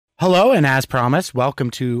Hello, and as promised,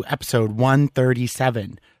 welcome to episode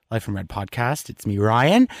 137, Life in Red podcast. It's me,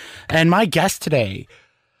 Ryan, and my guest today.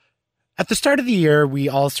 At the start of the year, we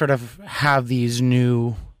all sort of have these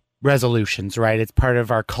new resolutions, right? It's part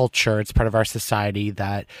of our culture. It's part of our society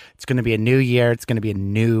that it's going to be a new year. It's going to be a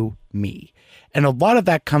new me. And a lot of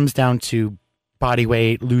that comes down to body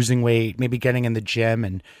weight, losing weight, maybe getting in the gym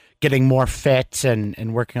and getting more fit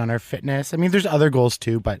and working on our fitness. I mean, there's other goals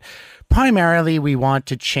too, but primarily we want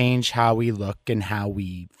to change how we look and how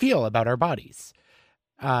we feel about our bodies.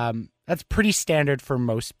 That's pretty standard for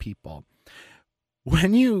most people.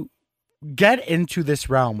 When you get into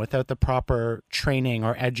this realm without the proper training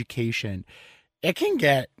or education, it can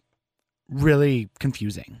get really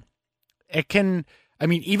confusing.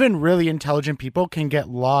 Even really intelligent people can get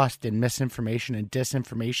lost in misinformation and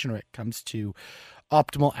disinformation when it comes to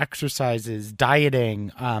optimal exercises,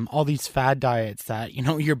 dieting, all these fad diets that,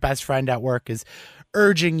 your best friend at work is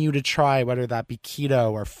urging you to try, whether that be keto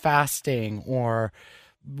or fasting or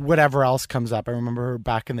whatever else comes up. I remember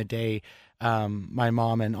back in the day, my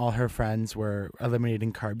mom and all her friends were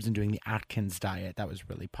eliminating carbs and doing the Atkins diet. That was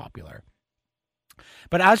really popular.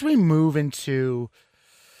 But as we move into,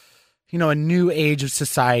 a new age of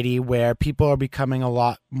society where people are becoming a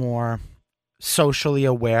lot more socially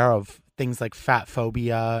aware of things like fat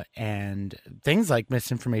phobia and things like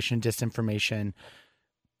misinformation, disinformation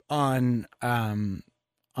on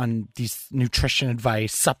these nutrition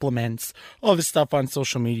advice, supplements, all this stuff on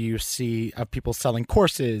social media you see of people selling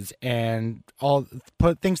courses and all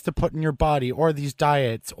things to put in your body, or these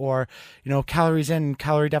diets, or, calories in,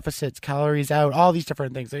 calorie deficits, calories out, all these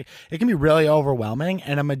different things. It can be really overwhelming.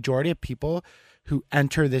 And a majority of people who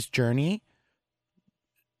enter this journey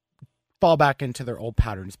fall back into their old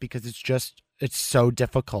patterns because it's so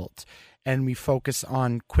difficult, and we focus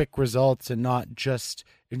on quick results and not just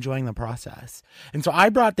enjoying the process. And so I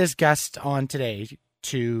brought this guest on today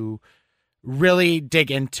to really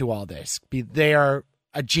dig into all this. They are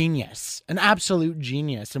a genius, an absolute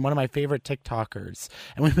genius, and one of my favorite TikTokers.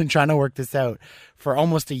 And we've been trying to work this out for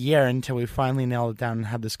almost a year until we finally nailed it down and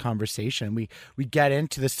had this conversation. We get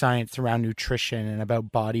into the science around nutrition and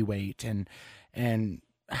about body weight and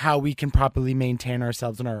how we can properly maintain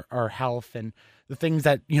ourselves and our health and the things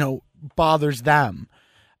that, bothers them.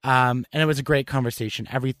 And it was a great conversation.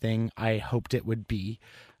 Everything I hoped it would be.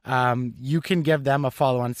 You can give them a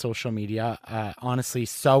follow on social media. Honestly,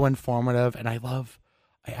 so informative. And I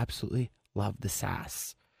absolutely love the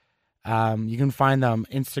sass. You can find them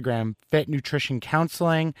Instagram, Fit Nutrition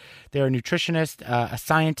Counseling. They're a nutritionist, a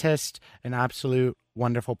scientist, an absolute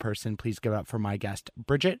wonderful person. Please give it up for my guest,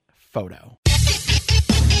 Bridget Photo.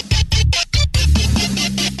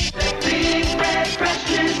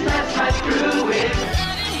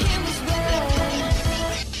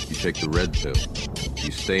 You take the red pill,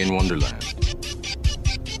 you stay in Wonderland,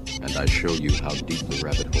 and I show you how deep the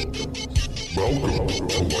rabbit hole goes. Welcome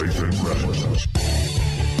to Life in Red.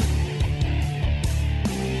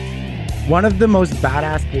 One of the most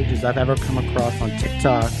badass pages I've ever come across on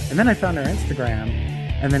TikTok, and then I found her Instagram,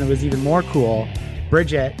 and then it was even more cool.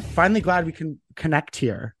 Bridget, finally glad we can connect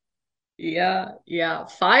here. Yeah.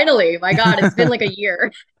 Finally. My God, it's been like a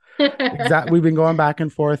year. Exactly. We've been going back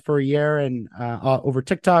and forth for a year and over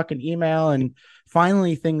TikTok and email, and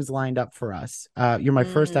finally things lined up for us. You're my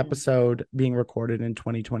first episode being recorded in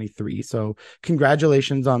 2023. So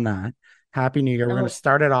congratulations on that. Happy New Year. We're going to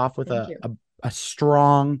start it off with a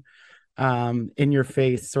strong, in your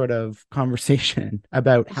face sort of conversation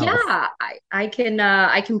about health. Yeah, I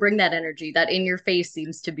can bring that energy. That in your face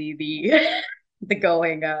seems to be the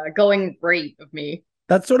going rate of me.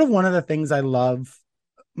 That's sort of one of the things I love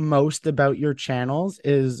most about your channels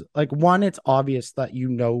is, like, one, it's obvious that you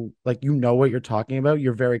know what you're talking about.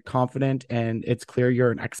 You're very confident and it's clear you're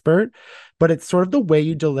an expert, but it's sort of the way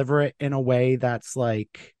you deliver it in a way that's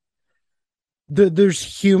like there's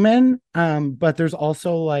human, but there's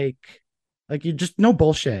also like you just no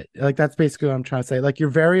bullshit. Like, that's basically what I'm trying to say. Like, you're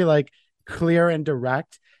very like clear and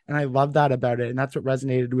direct, and I love that about it, and that's what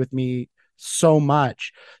resonated with me so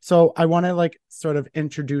much. So I want to like sort of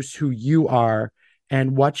introduce who you are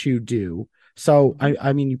and what you do. So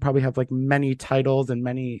I mean, you probably have like many titles and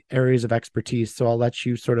many areas of expertise, so I'll let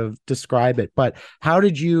you sort of describe it. But how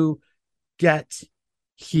did you get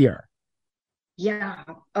here? Yeah.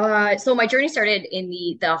 So my journey started in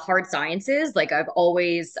the hard sciences. Like, I've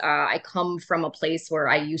always I come from a place where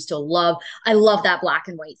I love that black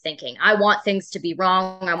and white thinking. I want things to be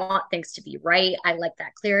wrong. I want things to be right. I like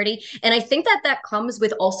that clarity. And I think that comes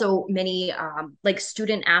with also many like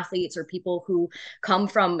student athletes or people who come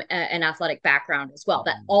from an athletic background as well.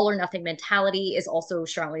 That all or nothing mentality is also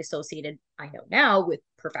strongly associated, I know now, with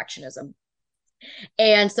perfectionism.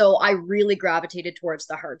 And so I really gravitated towards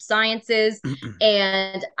the hard sciences.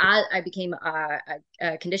 And I became a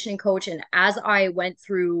conditioning coach. And as I went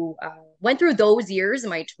through those years in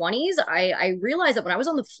my 20s, I realized that when I was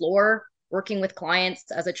on the floor working with clients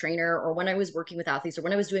as a trainer, or when I was working with athletes, or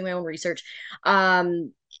when I was doing my own research,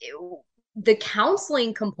 the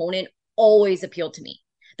counseling component always appealed to me.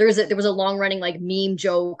 There was a long running like meme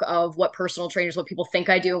joke of what personal trainers, what people think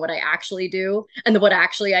I do and what I actually do. And what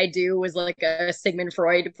actually I do was like a Sigmund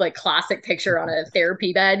Freud, like classic picture on a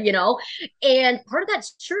therapy bed, you know? And part of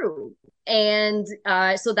that's true. And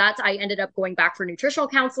so I ended up going back for nutritional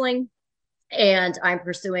counseling, and I'm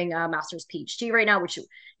pursuing a master's PhD right now, which, you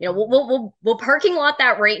know, we'll parking lot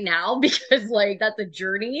that right now because like that's a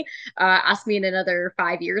journey. Ask me in another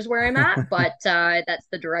 5 years where I'm at, but that's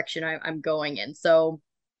the direction I'm going in. So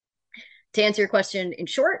to answer your question in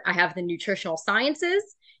short, I have the nutritional sciences,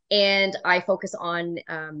 and I focus on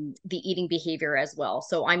the eating behavior as well.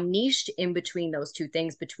 So I'm niched in between those two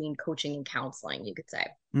things, between coaching and counseling, you could say.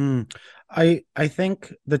 I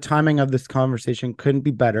think the timing of this conversation couldn't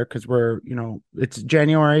be better because it's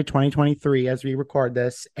January 2023 as we record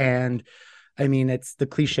this. And I mean, it's the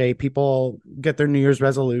cliche. People get their New Year's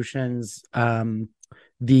resolutions.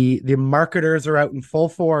 The marketers are out in full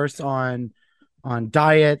force on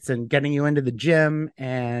diets and getting you into the gym,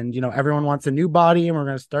 and everyone wants a new body, and we're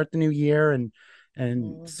going to start the new year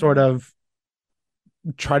and sort of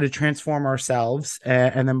try to transform ourselves,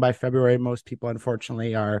 and then by February most people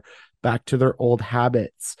unfortunately are back to their old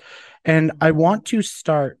habits. And I want to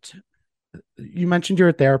start, you mentioned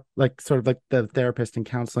you're there, like sort of like the therapist and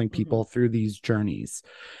counseling people through these journeys.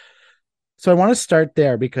 So I want to start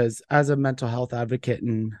there because as a mental health advocate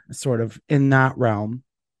and sort of in that realm,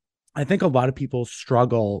 I think a lot of people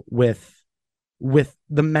struggle with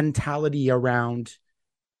the mentality around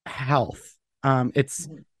health. It's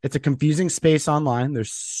a confusing space online.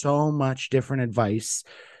 There's so much different advice.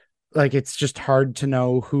 Like, it's just hard to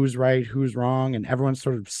know who's right, who's wrong, and everyone's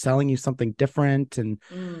sort of selling you something different. And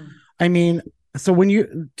I mean, so when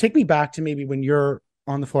you take me back to maybe when you're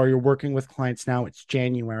on the floor, you're working with clients now, it's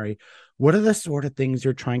January. What are the sort of things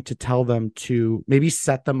you're trying to tell them to maybe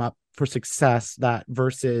set them up for success, that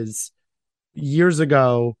versus years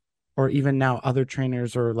ago or even now other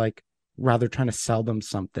trainers are like rather trying to sell them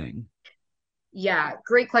something? Yeah,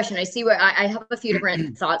 great question. I see what I have a few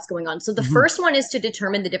different thoughts going on. So the first one is to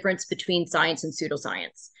determine the difference between science and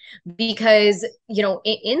pseudoscience, because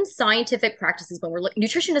in scientific practices, when we're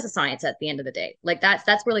nutrition is a science at the end of the day. Like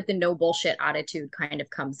that's where like the no bullshit attitude kind of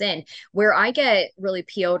comes in. Where I get really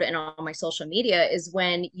PO'd and on my social media is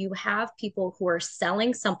when you have people who are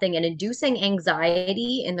selling something and inducing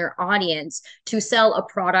anxiety in their audience to sell a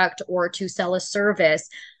product or to sell a service.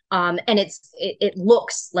 And it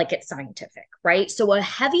looks like it's scientific, right? So a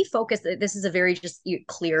heavy focus, this is a very just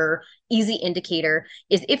clear, easy indicator,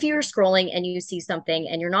 is if you're scrolling and you see something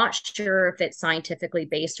and you're not sure if it's scientifically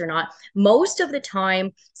based or not. Most of the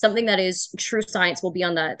time, something that is true science will be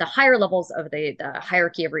on the higher levels of the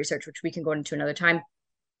hierarchy of research, which we can go into another time.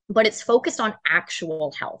 But it's focused on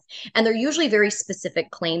actual health. And they're usually very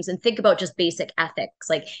specific claims. And think about just basic ethics.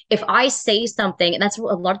 Like if I say something, and that's a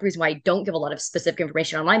lot of the reason why I don't give a lot of specific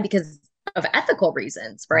information online, because of ethical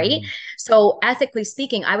reasons, right? So ethically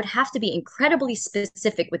speaking, I would have to be incredibly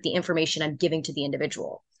specific with the information I'm giving to the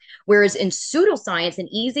individual. Whereas in pseudoscience, an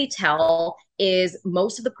easy tell is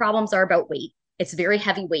most of the problems are about weight. It's very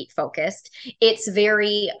heavy weight focused. It's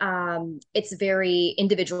very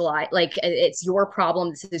individualized. Like it's your problem.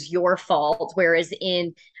 This is your fault. Whereas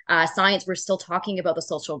in science, we're still talking about the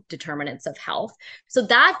social determinants of health. So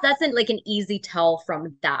that's like an easy tell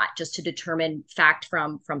from that, just to determine fact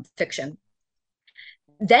from fiction.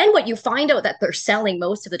 Then what you find out that they're selling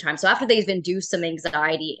most of the time. So after they've induced some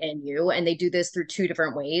anxiety in you, and they do this through two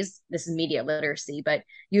different ways. This is media literacy, but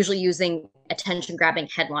usually using attention grabbing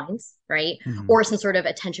headlines, right? Or some sort of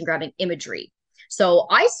attention grabbing imagery. So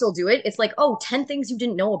I still do it. It's like, 10 things you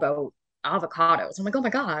didn't know about avocados. I'm like, oh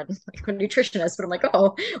my God, I'm like a nutritionist, but I'm like,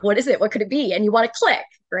 oh, what is it? What could it be? And you want to click,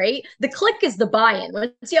 right? The click is the buy-in.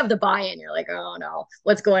 Once you have the buy-in, you're like, oh no,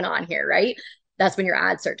 what's going on here, right? That's when your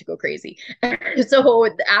ads start to go crazy. So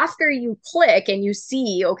after you click and you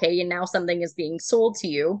see, okay, and now something is being sold to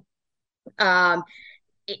you,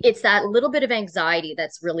 it's that little bit of anxiety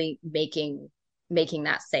that's really making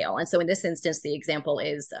that sale. And so in this instance, the example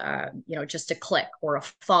is, just a click or a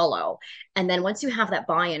follow. And then once you have that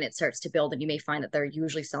buy-in, it starts to build, and you may find that they're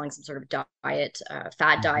usually selling some sort of diet,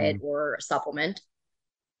 fad diet or supplement,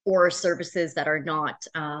 or services that are not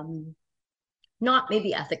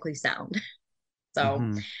maybe ethically sound.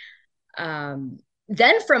 So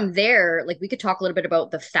then from there, like we could talk a little bit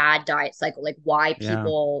about the fad diet cycle, like why Yeah.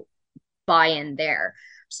 people buy in there.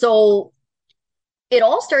 So it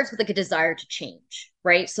all starts with like a desire to change,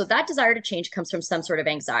 right? So that desire to change comes from some sort of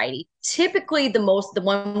anxiety. Typically, the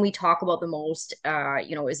one we talk about the most,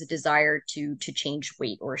 is a desire to change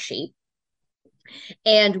weight or shape.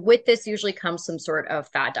 And with this usually comes some sort of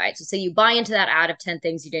fad diet. So say you buy into that ad of 10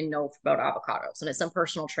 things you didn't know about avocados, and it's some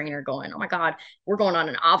personal trainer going, oh my God, we're going on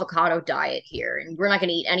an avocado diet here, and we're not going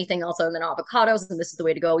to eat anything else other than avocados, and this is the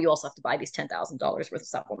way to go. You also have to buy these $10,000 worth of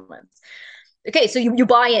supplements. Okay, so you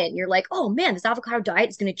buy in, you're like, oh man, this avocado diet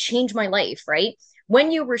is going to change my life, right?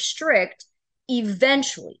 When you restrict,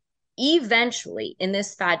 eventually in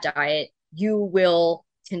this fad diet, you will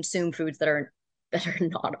consume foods that are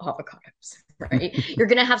not avocados, right? You're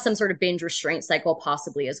going to have some sort of binge restraint cycle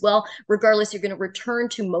possibly as well. Regardless, you're going to return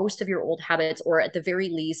to most of your old habits, or at the very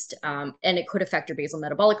least, and it could affect your basal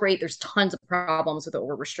metabolic rate. There's tons of problems with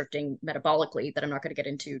over restricting metabolically that I'm not going to get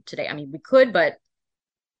into today. I mean, we could, but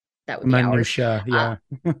that would be hours. Minutia, yeah.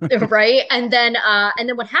 Right. And then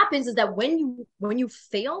what happens is that when you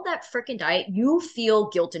fail that freaking diet, you feel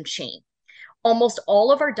guilt and shame. Almost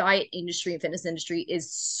all of our diet industry and fitness industry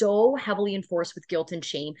is so heavily enforced with guilt and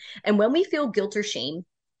shame. And when we feel guilt or shame,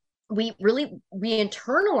 we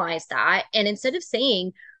internalize that. And instead of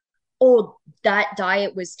saying, oh, that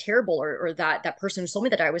diet was terrible, or that person who told me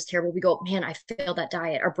that diet was terrible, we go, man, I failed that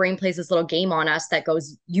diet. Our brain plays this little game on us that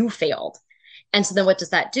goes, you failed. And so then what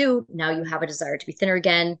does that do? Now you have a desire to be thinner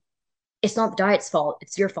again. It's not the diet's fault.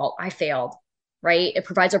 It's your fault. I failed, right? It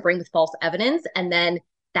provides our brain with false evidence. And then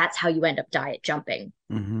that's how you end up diet jumping.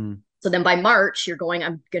 Mm-hmm. So then by March, you're going,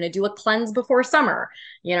 I'm going to do a cleanse before summer,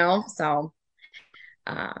 So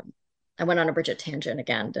I went on a Bridget tangent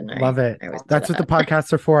again, didn't I? Love it. That's what the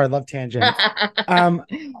podcasts are for. I love tangents.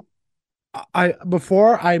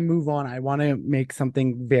 Before I move on, I want to make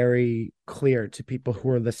something very clear to people who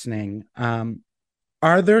are listening.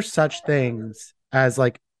 Are there such things as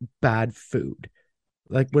like bad food?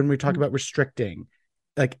 Like when we talk about restricting,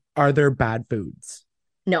 like, are there bad foods?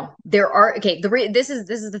 No, there are. Okay, this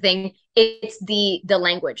is the thing. It's the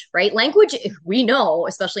language, right? Language, we know,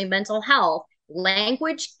 especially mental health,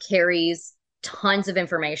 language carries tons of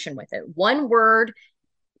information with it. One word,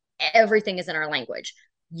 everything is in our language.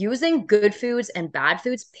 Using good foods and bad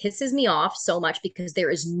foods pisses me off so much because there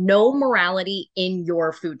is no morality in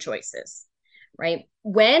your food choices, right?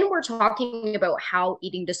 When we're talking about how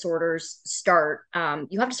eating disorders start,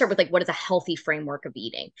 you have to start with like, what is a healthy framework of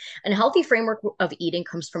eating? And a healthy framework of eating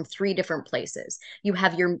comes from three different places. You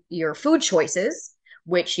have your food choices,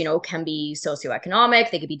 which, can be socioeconomic,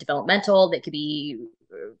 they could be developmental, they could be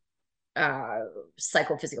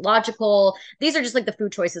psychophysiological. These are just like the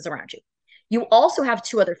food choices around you. You also have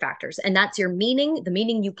two other factors, and that's your meaning, the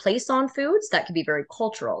meaning you place on foods. That can be very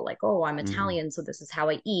cultural, like, oh, I'm Italian, so this is how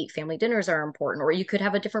I eat. Family dinners are important. Or you could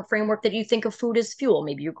have a different framework that you think of food as fuel.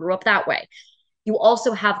 Maybe you grew up that way. You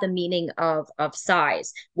also have the meaning of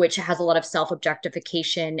size, which has a lot of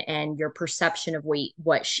self-objectification and your perception of weight,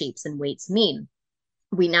 what shapes and weights mean.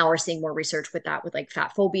 We now are seeing more research with that, with like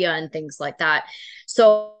fat phobia and things like that.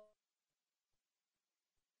 So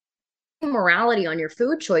morality on your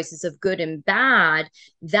food choices of good and bad,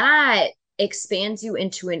 that expands you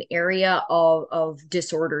into an area of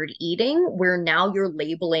disordered eating, where now you're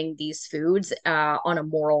labeling these foods on a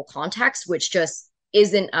moral context, which just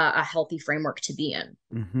isn't a healthy framework to be in.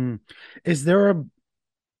 Mm-hmm. Is there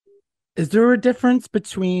a difference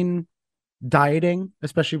between dieting,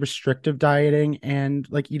 especially restrictive dieting, and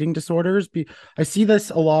like eating disorders? I see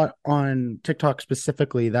this a lot on TikTok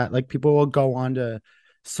specifically, that like people will go on to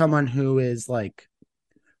someone who is like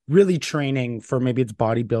really training for, maybe it's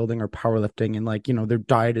bodybuilding or powerlifting, and like, their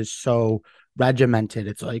diet is so regimented.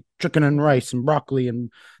 It's like chicken and rice and broccoli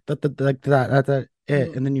and that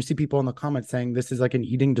it. And then you see people in the comments saying this is like an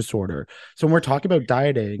eating disorder. So when we're talking about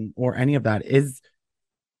dieting or any of that, is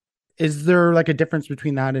there like a difference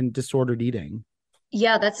between that and disordered eating?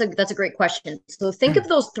 Yeah, that's a great question. So think of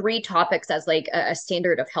those three topics as like a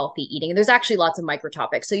standard of healthy eating. And there's actually lots of micro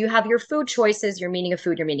topics. So you have your food choices, your meaning of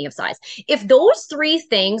food, your meaning of size. If those three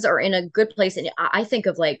things are in a good place, and I think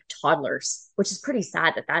of like toddlers, which is pretty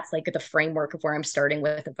sad that that's like the framework of where I'm starting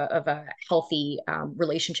with of a healthy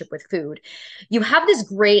relationship with food. You have this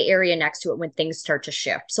gray area next to it when things start to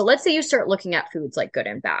shift. So let's say you start looking at foods like good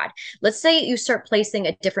and bad. Let's say you start placing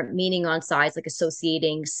a different meaning on size, like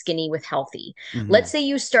associating skinny with healthy. Mm-hmm. Let's say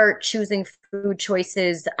you start choosing food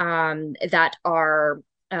choices that are,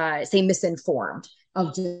 say, misinformed,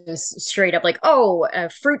 of just straight up like, oh,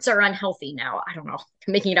 fruits are unhealthy now. I don't know,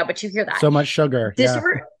 I'm making it up, but you hear that. So much sugar.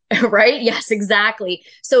 Right? Yes, exactly.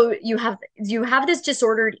 So you have this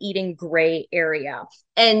disordered eating gray area.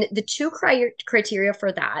 And the two criteria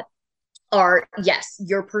for that are, yes,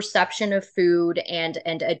 your perception of food and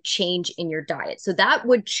a change in your diet. So that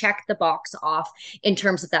would check the box off in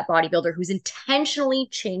terms of that bodybuilder who's intentionally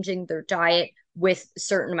changing their diet with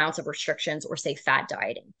certain amounts of restrictions or say fad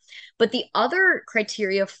dieting. But the other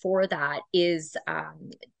criteria for that is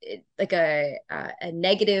like a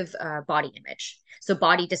negative body image. So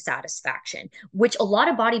body dissatisfaction, which a lot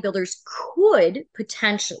of bodybuilders could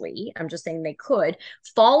potentially, I'm just saying they could,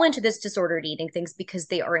 fall into this disordered eating things because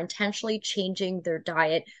they are intentionally changing their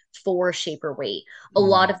diet for shape or weight. A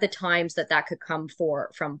lot Mm. of the times that could come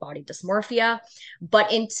from body dysmorphia,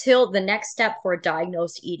 but until the next step for a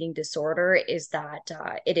diagnosed eating disorder is that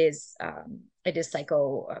it is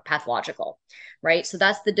psychopathological, right? So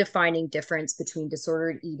that's the defining difference between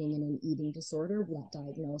disordered eating and an eating disorder, that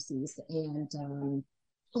diagnosis. And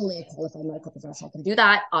only a qualified medical professional can do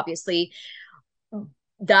that, obviously.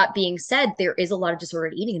 That being said, there is a lot of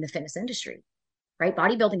disordered eating in the fitness industry, right?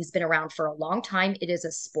 Bodybuilding has been around for a long time. It is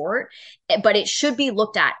a sport, but it should be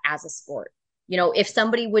looked at as a sport. If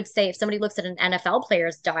somebody would say, if somebody looks at an NFL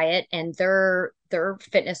player's diet and their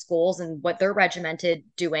fitness goals and what they're regimented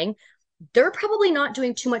doing, they're probably not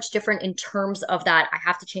doing too much different in terms of that. I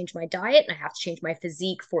have to change my diet and I have to change my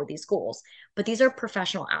physique for these goals. But these are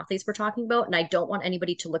professional athletes we're talking about. And I don't want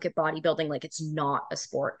anybody to look at bodybuilding like it's not a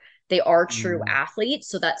sport. They are true Mm. athletes.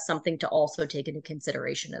 So that's something to also take into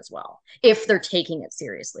consideration as well, if they're taking it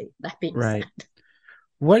seriously. That being said, Right.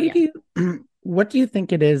 What yeah. do you what do you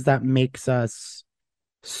think it is that makes us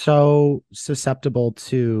so susceptible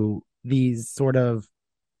to these sort of,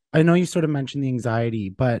 I know you sort of mentioned the anxiety,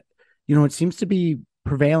 but it seems to be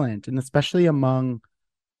prevalent, and especially among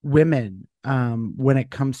women, when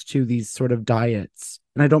it comes to these sort of diets.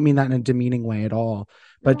 And I don't mean that in a demeaning way at all,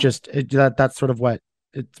 but No. just that's sort of what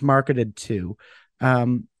it's marketed to.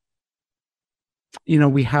 Um,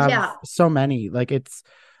 we have Yeah. so many, like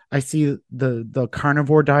I see the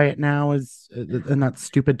carnivore diet now is, and that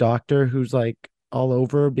stupid doctor who's like all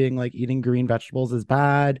over being like eating green vegetables is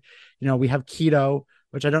bad. We have keto,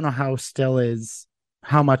 which I don't know how still is,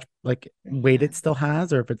 how much like weight Yeah. it still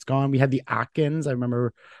has, or if it's gone. We had the Atkins. I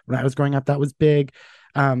remember when I was growing up, that was big.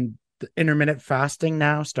 The intermittent fasting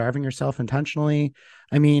now, starving yourself intentionally.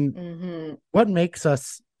 I mean, Mm-hmm. what makes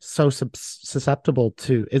us so susceptible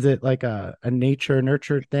to, is it like a nature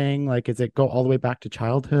nurture thing? Like, is it go all the way back to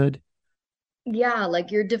childhood? Yeah,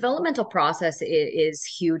 like your developmental process is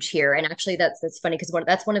huge here. And actually that's funny because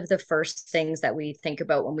that's one of the first things that we think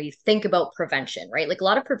about when we think about prevention, right? Like a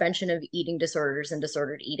lot of prevention of eating disorders and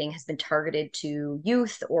disordered eating has been targeted to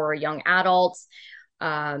youth or young adults.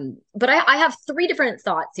 But I have three different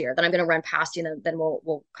thoughts here that I'm going to run past you, and then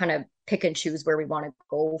we'll kind of pick and choose where we want to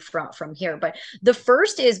go from here. But the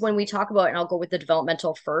first is when we talk about, and I'll go with the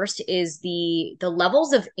developmental first, is the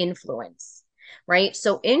levels of influence, right?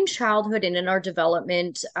 So in childhood and in our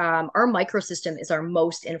development, our microsystem is our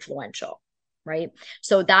most influential, right?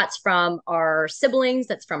 So that's from our siblings,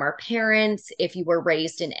 that's from our parents. If you were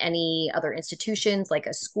raised in any other institutions, like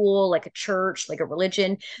a school, like a church, like a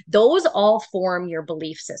religion, those all form your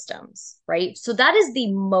belief systems, right? So that is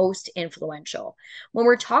the most influential. When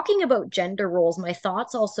we're talking about gender roles, my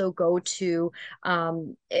thoughts also go to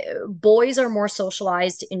boys are more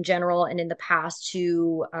socialized in general and in the past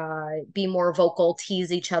to be more vocal,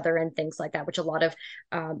 tease each other, and things like that, which a lot of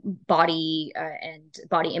body and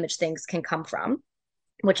body image things can come from,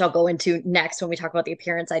 which I'll go into next when we talk about the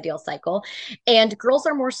appearance ideal cycle. And girls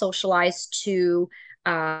are more socialized to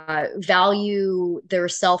value their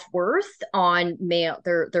self-worth on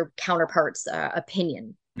their counterparts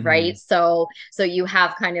opinion, Mhm. right? So you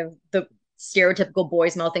have kind of the stereotypical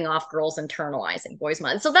boys mouthing off, girls internalizing boys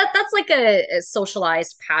mouth. So that's like a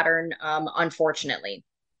socialized pattern, unfortunately.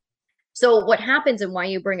 So what happens, and why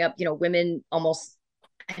you bring up, women almost,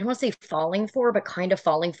 I don't want to say falling for, but kind of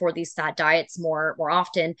falling for these fat diets more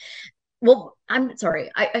often. Well, I'm sorry,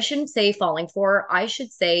 I shouldn't say falling for. I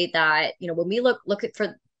should say that, when we look at,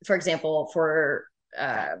 for example, for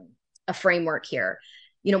uh, a framework here,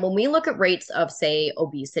 when we look at rates of, say,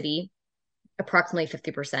 obesity, approximately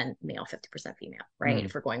 50% male, 50% female, right? Mm.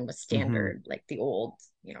 If we're going with Mhm. standard, like the old,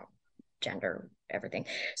 gender, everything.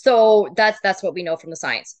 So that's what we know from the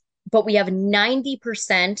science. But we have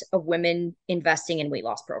 90% of women investing in weight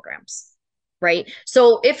loss programs, right?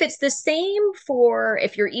 So if it's the same for,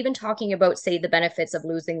 if you're even talking about, say, the benefits of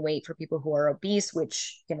losing weight for people who are obese,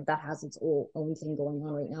 which, that has its own thing going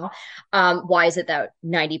on right now, why is it that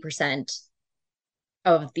 90%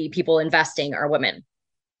 of the people investing are women?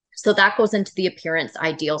 So that goes into the appearance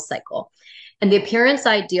ideal cycle. And the appearance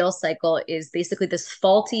ideal cycle is basically this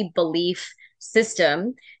faulty belief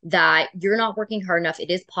system that you're not working hard enough.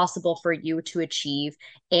 It is possible for you to achieve.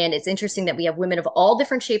 And it's interesting that we have women of all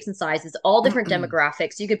different shapes and sizes, all different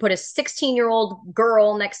demographics. You could put a 16-year-old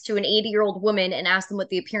girl next to an 80-year-old woman and ask them what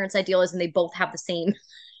the appearance ideal is, and they both have the same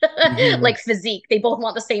like physique. They both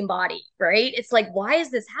want the same body, right? It's like, why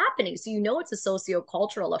is this happening? So you know it's a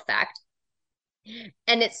sociocultural effect.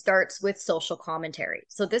 And it starts with social commentary.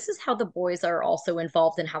 So this is how the boys are also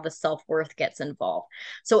involved and how the self-worth gets involved.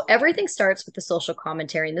 So everything starts with the social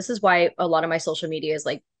commentary. And this is why a lot of my social media is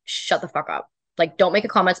like, shut the fuck up. Like, don't make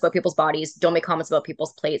comments about people's bodies. Don't make comments about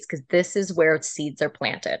people's plates, because this is where seeds are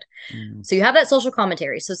planted. So you have that social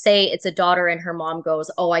commentary. So say it's a daughter and her mom goes,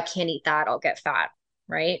 oh, I can't eat that. I'll get fat,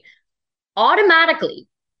 right? Automatically,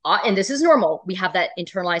 and this is normal, we have that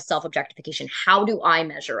internalized self-objectification. How do I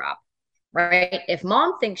measure up? Right? If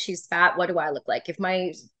mom thinks she's fat, what do I look like? If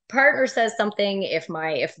my partner says something, if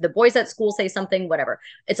the boys at school say something, whatever,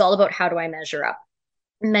 it's all about how do I measure up.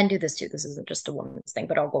 Men do this too. This isn't just a woman's thing,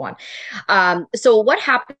 but I'll go on. So what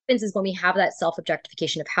happens is when we have that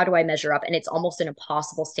self-objectification of how do I measure up, and it's almost an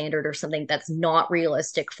impossible standard or something that's not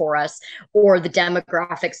realistic for us, or the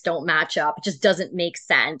demographics don't match up, it just doesn't make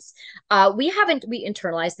sense. We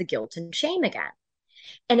internalize the guilt and shame again.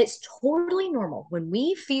 And it's totally normal when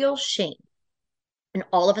we feel shame, and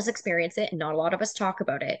all of us experience it and not a lot of us talk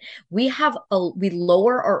about it. We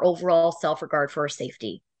lower our overall self-regard for our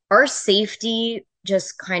safety. Our safety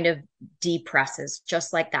just kind of depresses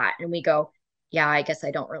just like that. And we go, yeah, I guess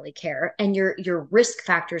I don't really care. And your risk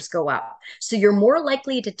factors go up. So you're more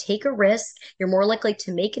likely to take a risk. You're more likely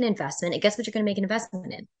to make an investment. And guess what you're going to make an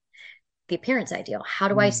investment in? The appearance ideal. How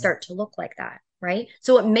do I start to look like that? Right?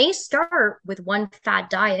 So it may start with one fad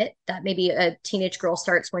diet that maybe a teenage girl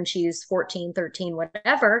starts when she's 14, 13,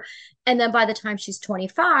 whatever. And then by the time she's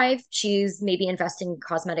 25, she's maybe investing in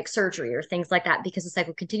cosmetic surgery or things like that, because the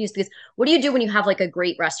cycle continues. Because what do you do when you have like a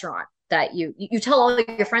great restaurant that you tell all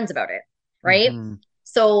your friends about it, right?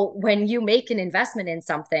 So when you make an investment in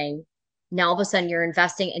something, now all of a sudden you're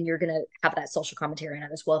investing and you're going to have that social commentary on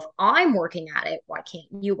it as well. If I'm working at it, why can't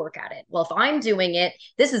you work at it? Well, if I'm doing it,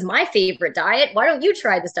 this is my favorite diet. Why don't you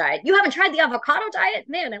try this diet? You haven't tried the avocado diet?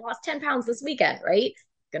 Man, I lost 10 pounds this weekend, right?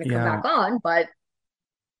 Going to come back on,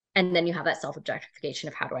 and then you have that self-objectification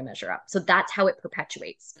of how do I measure up? So that's how it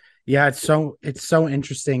perpetuates. Yeah, it's so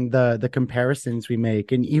interesting, the comparisons we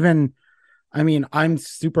make. And even, I mean, I'm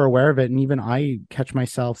super aware of it. And even I catch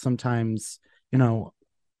myself sometimes,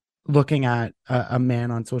 looking at a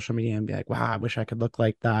man on social media and be like, wow, I wish I could look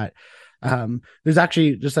like that. There's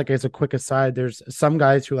actually, just like as a quick aside, there's some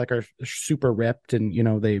guys who like are super ripped and,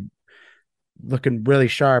 they looking really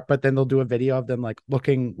sharp, but then they'll do a video of them like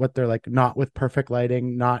looking what they're like, not with perfect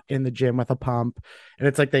lighting, not in the gym with a pump. And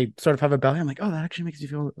it's like, they sort of have a belly. I'm like, oh, that actually makes you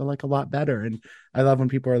feel like a lot better. And I love when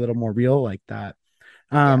people are a little more real like that.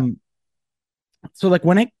 So like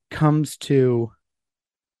when it comes to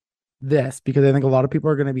this, because I think a lot of people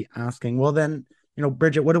are going to be asking, well then,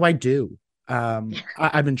 Bridget, what do I do?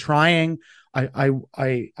 I've been trying. I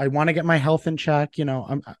want to get my health in check.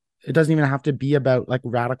 It doesn't even have to be about like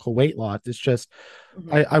radical weight loss. It's just,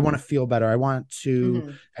 I want to feel better. I want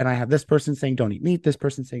to, and I have this person saying, don't eat meat. This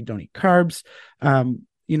person saying, don't eat carbs.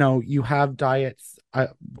 You have diets,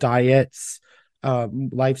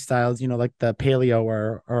 lifestyles, like the paleo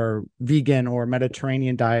or vegan or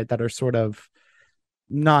Mediterranean diet that are sort of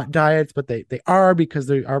not diets, but they are, because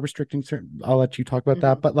they are restricting certain, I'll let you talk about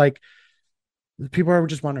that. But like, people are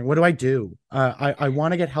just wondering, what do I do? I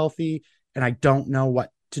want to get healthy and I don't know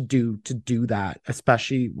what to do that,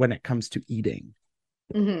 especially when it comes to eating.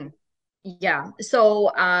 Yeah.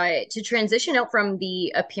 So to transition out from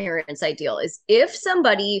the appearance ideal is if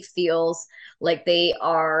somebody feels like they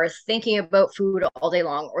are thinking about food all day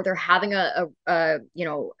long, or they're having a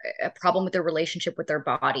problem with their relationship with their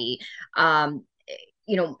body, from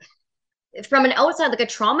an outside, like a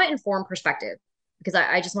trauma-informed perspective, because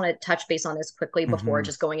I just want to touch base on this quickly before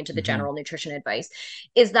just going into the general nutrition advice,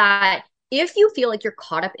 is that if you feel like you're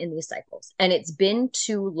caught up in these cycles and it's been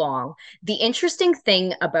too long, the interesting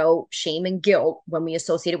thing about shame and guilt when we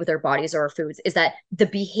associate it with our bodies or our foods is that the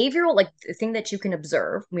behavioral, like the thing that you can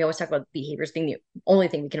observe, we always talk about behaviors being the only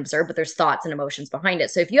thing we can observe, but there's thoughts and emotions behind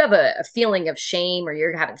it. So if you have a feeling of shame, or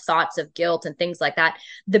you're having thoughts of guilt and things like that,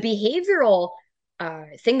 the behavioral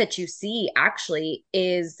thing that you see actually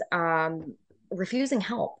is refusing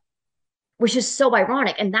help, which is so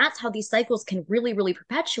ironic. And that's how these cycles can really, really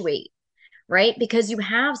perpetuate, right? Because you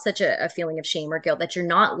have such a feeling of shame or guilt that you're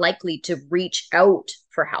not likely to reach out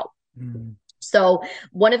for help. So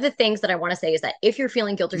one of the things that I want to say is that if you're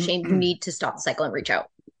feeling guilt or shame, you need to stop the cycle and reach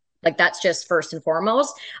out. Like that's just first and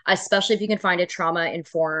foremost, especially if you can find a trauma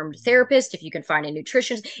informed therapist, if you can find a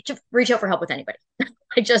nutritionist, just reach out for help with anybody.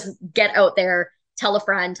 Like just get out there, tell a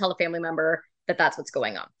friend, tell a family member that that's what's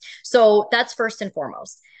going on. So that's first and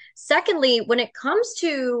foremost. Secondly, when it comes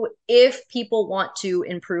to if people want to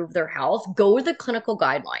improve their health, go to the clinical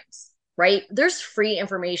guidelines, right? There's free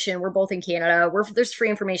information. We're both in Canada. There's free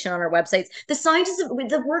information on our websites. The science is,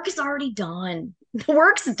 the work is already done. The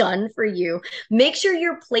work's done for you. Make sure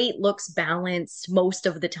your plate looks balanced most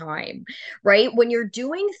of the time, right? When you're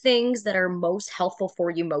doing things that are most helpful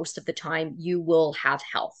for you most of the time, you will have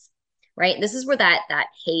health. Right. This is where that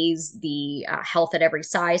HAES, the health at every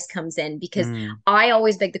size, comes in, because I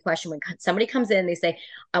always beg the question when somebody comes in, they say,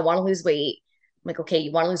 I want to lose weight. I'm like, okay,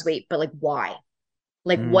 you want to lose weight, but like, why?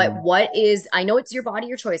 Like what is, I know it's your body,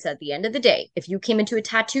 your choice at the end of the day. If you came into a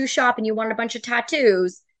tattoo shop and you wanted a bunch of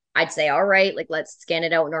tattoos, I'd say, all right, like let's scan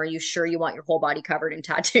it out. And are you sure you want your whole body covered in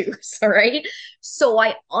tattoos? All right. So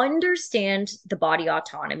I understand the body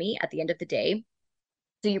autonomy at the end of the day.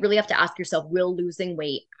 So you really have to ask yourself, will losing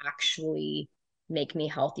weight actually make me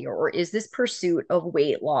healthier? Or is this pursuit of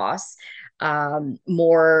weight loss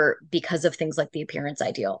more because of things like the appearance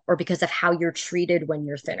ideal, or because of how you're treated when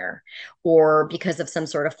you're thinner, or because of some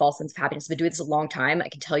sort of false sense of happiness? I've been doing this a long time. I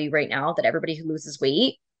can tell you right now that everybody who loses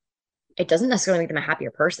weight, it doesn't necessarily make them a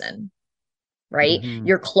happier person, right?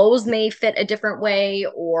 Your clothes may fit a different way,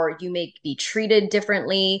 or you may be treated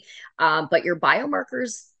differently, but your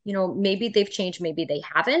biomarkers, maybe they've changed, maybe they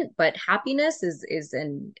haven't, but happiness is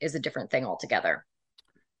a different thing altogether.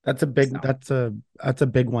 That's a big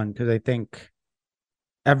one, because I think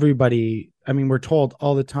everybody, I mean, we're told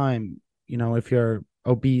all the time, if you're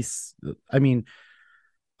obese, I mean,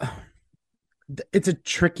 it's a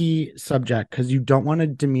tricky subject because you don't want to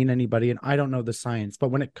demean anybody, and I don't know the science, but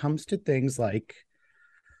when it comes to things like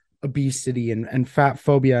obesity and fat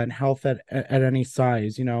phobia and health at any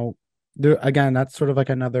size, there again, that's sort of like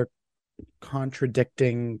another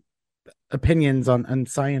contradicting opinions on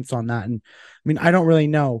science on that. And I mean, I don't really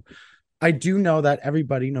know. I do know that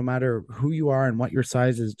everybody, no matter who you are and what your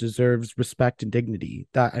size is, deserves respect and dignity.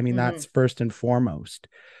 That's first and foremost.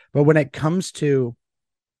 But when it comes to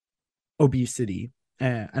obesity,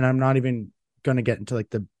 and I'm not even going to get into like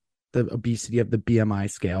the obesity of the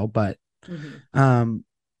BMI scale, but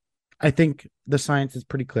I think the science is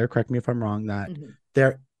pretty clear, correct me if I'm wrong, that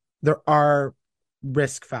there are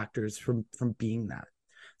risk factors from being that.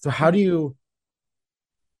 So how do you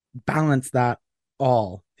balance that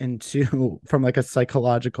all into from like a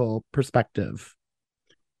psychological perspective?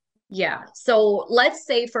 Yeah. So let's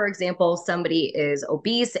say, for example, somebody is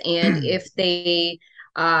obese, and if they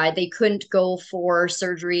couldn't go for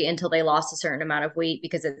surgery until they lost a certain amount of weight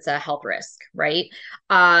because it's a health risk, right?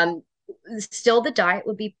 Still the diet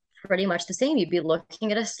would be pretty much the same. You'd be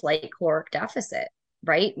looking at a slight caloric deficit,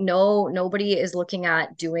 right? Nobody is looking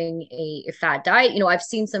at doing a fat diet. I've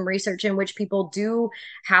seen some research in which people do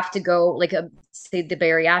have to go like say the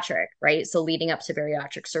bariatric, right? So leading up to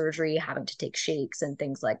bariatric surgery, having to take shakes and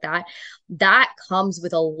things like that. That comes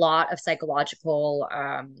with a lot of psychological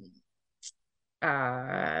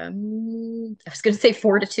I was going to say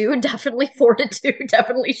fortitude, definitely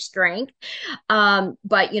strength. But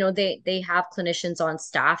they have clinicians on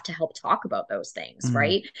staff to help talk about those things,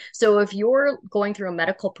 right? So if you're going through a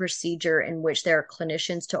medical procedure in which there are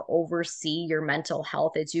clinicians to oversee your mental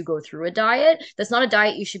health as you go through a diet, that's not a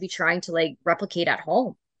diet you should be trying to like replicate at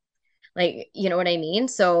home. Like, you know what I mean?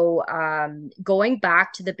 So going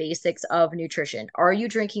back to the basics of nutrition, are you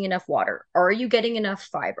drinking enough water? Are you getting enough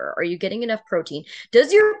fiber? Are you getting enough protein?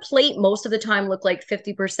 Does your plate most of the time look like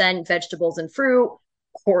 50% vegetables and fruit,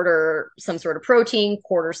 quarter some sort of protein,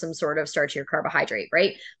 quarter some sort of starchy or carbohydrate,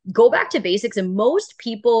 right? Go back to basics, and most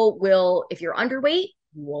people will, if you're underweight,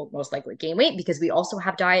 you will most likely gain weight, because we also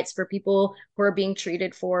have diets for people who are being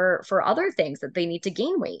treated for other things that they need to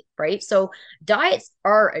gain weight, right? So diets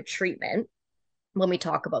are a treatment when we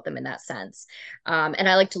talk about them in that sense. And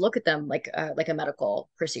I like to look at them like a medical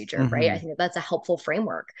procedure, right? I think that's a helpful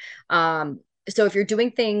framework. So if you're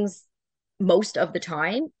doing things most of the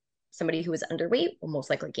time, somebody who is underweight will most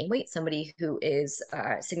likely gain weight. Somebody who is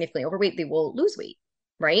significantly overweight, they will lose weight,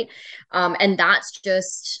 right? And that's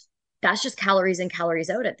just calories in, calories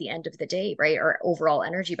out at the end of the day, right? Or overall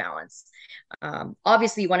energy balance.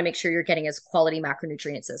 Obviously, you want to make sure you're getting as quality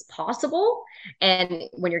macronutrients as possible. And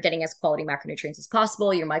when you're getting as quality macronutrients as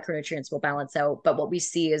possible, your micronutrients will balance out. But what we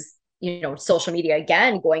see is, social media,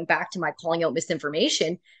 again, going back to my calling out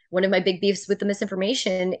misinformation, one of my big beefs with the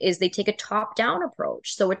misinformation is they take a top-down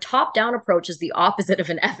approach. So a top-down approach is the opposite of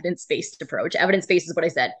an evidence-based approach. Evidence-based is what I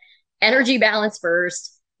said. Energy balance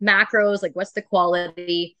first, macros, like what's the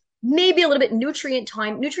quality, maybe a little bit nutrient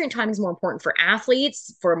time. Nutrient time is more important for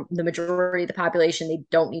athletes. For the majority of the population, they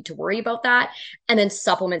don't need to worry about that. And then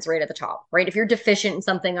supplements right at the top, right? If you're deficient in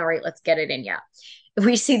something, all right, let's get it in. Yeah. If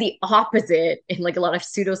we see the opposite in like a lot of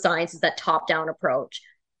pseudoscience, is that top down approach.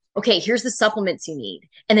 Okay, here's the supplements you need.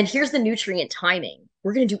 And then here's the nutrient timing.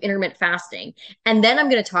 We're going to do intermittent fasting. And then I'm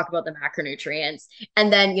going to talk about the macronutrients.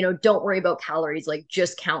 And then, don't worry about calories, like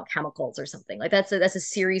just count chemicals or something. Like that's a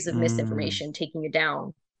series of misinformation taking you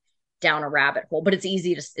down a rabbit hole. But it's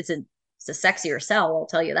easy to it's a sexier sell, I'll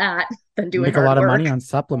tell you that, than doing Make a lot of money on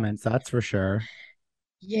supplements, that's for sure.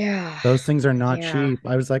 Yeah. Those things are not cheap.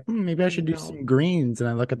 I was like, maybe I should do some greens. And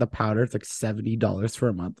I look at the powder, it's like $70 for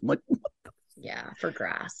a month. I'm like, yeah, for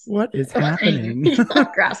grass. What is happening?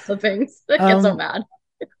 Grass clippings. I get so mad.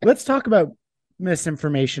 Let's talk about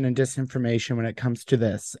misinformation and disinformation when it comes to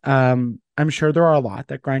this. I'm sure there are a lot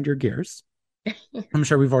that grind your gears. I'm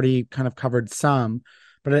sure we've already kind of covered some,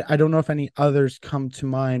 but I don't know if any others come to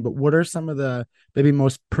mind. But what are some of the maybe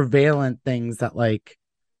most prevalent things that like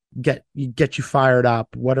get you fired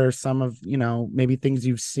up? What are some of, maybe things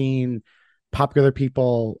you've seen popular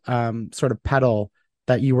people sort of peddle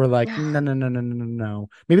that you were like, no.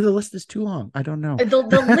 Maybe the list is too long. I don't know.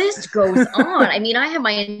 The list goes on. I mean, I have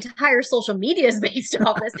my entire social media is based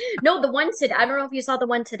off this. No, the one today, I don't know if you saw the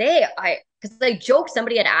one today. Because I joked,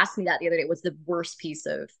 somebody had asked me that the other day, was the worst piece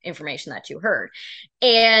of information that you heard.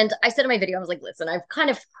 And I said in my video, I was like, listen, I've kind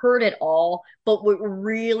of heard it all, but what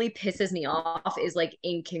really pisses me off is like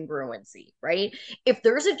incongruency, right? If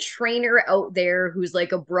there's a trainer out there who's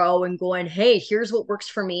like a bro and going, hey, here's what works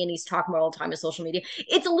for me, and he's talking about all the time in social media,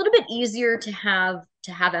 it's a little bit easier to have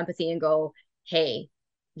empathy and go, hey,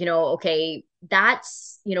 okay, that's,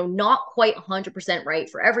 not quite 100% right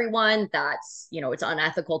for everyone. That's, it's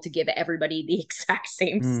unethical to give everybody the exact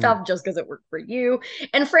same stuff just because it worked for you.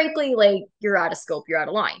 And frankly, like, you're out of scope, you're out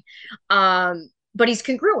of line. But he's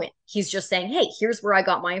congruent. He's just saying, hey, here's where I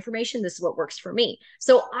got my information. This is what works for me.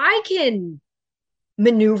 So I can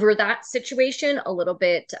maneuver that situation a little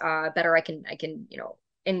bit better. I can,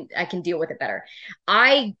 and I can deal with it better.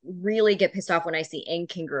 I really get pissed off when I see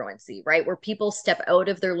incongruency, right? Where people step out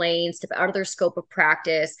of their lane, step out of their scope of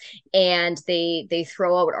practice, and they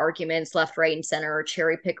throw out arguments left, right, and center, or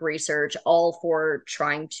cherry pick research, all for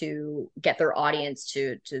trying to get their audience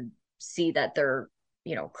to see that they're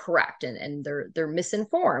correct and they're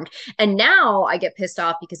misinformed. And now I get pissed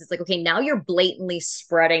off because it's like, okay, now you're blatantly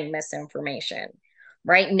spreading misinformation.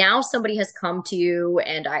 Right now, somebody has come to you,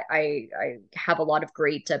 and I have a lot of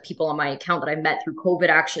great people on my account that I met through COVID,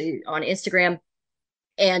 actually on Instagram,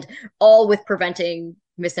 and all with preventing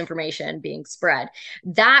misinformation being spread.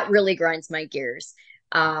 That really grinds my gears.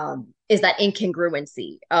 Is that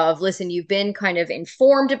incongruency of, listen, you've been kind of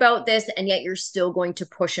informed about this, and yet you're still going to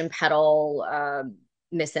push and peddle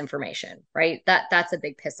misinformation, right? That's a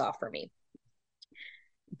big piss off for me.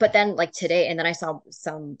 But then like today, and then I saw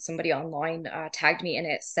somebody online tagged me, and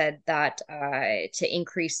it said that to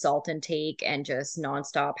increase salt intake and just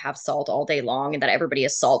nonstop have salt all day long, and that everybody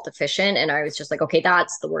is salt deficient. And I was just like, okay,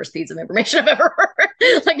 that's the worst piece of information I've ever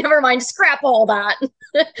heard. Like, never mind, scrap all that.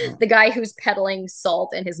 The guy who's peddling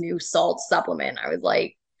salt and his new salt supplement, I was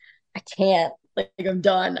like, I can't. Like, I'm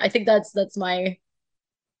done. I think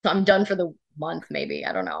I'm done for the month, maybe.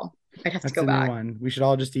 I don't know. I'd have to go back. One. We should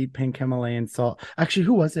all just eat pink Himalayan salt. Actually,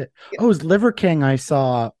 who was it? Oh, it was Liver King. I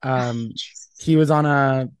saw. He was on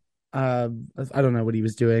I don't know what he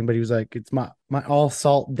was doing, but he was like, "It's my all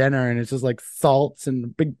salt dinner," and it's just like salts and a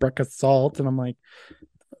big brick of salt, and I'm like,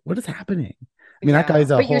 "What is happening?" I mean, that guy's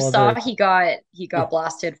a. But you saw he got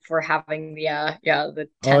blasted for having the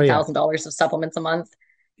 $10,000 of supplements a month.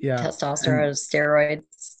 Yeah, testosterone,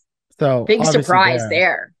 steroids. So big surprise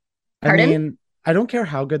there. Pardon? I mean, I don't care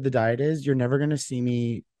how good the diet is. You're never going to see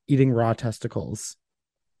me eating raw testicles.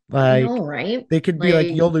 Like, know, right? They could be like,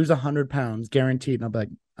 you'll lose 100 pounds guaranteed. And I'll be like,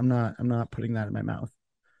 I'm not putting that in my mouth.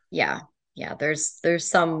 Yeah. Yeah. There's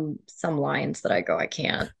some lines that I go, I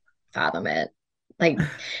can't fathom it. Like,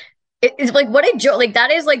 it's like, what a joke. Like, that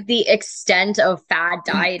is like the extent of fad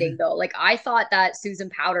dieting though. Like, I thought that Susan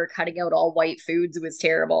Powter cutting out all white foods was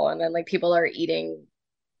terrible. And then like people are eating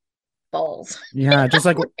balls. Yeah. Just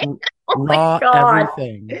like raw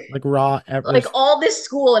everything. Like raw everything. Like all this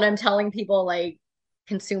school, and I'm telling people like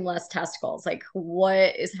consume less testicles. Like,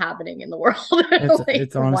 what is happening in the world?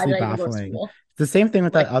 It's honestly baffling. It's the same thing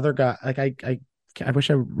with that other guy. Like I wish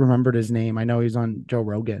I remembered his name. I know he's on Joe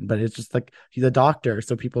Rogan, but it's just like he's a doctor,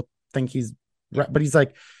 so people think he's, but he's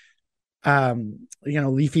like,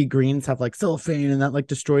 leafy greens have like cellophane, and that like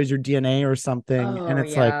destroys your DNA or something. And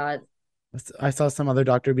it's like, I saw some other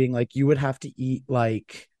doctor being like, you would have to eat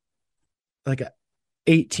like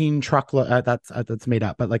 18 truckload that's made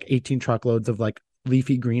up, but like 18 truckloads of like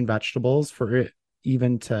leafy green vegetables for it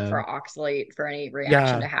even to For oxalate, for any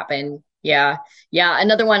reaction yeah. to happen. Yeah. Yeah.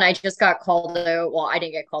 Another one I just got called out. Well, I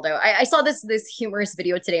didn't get called out. I saw this humorous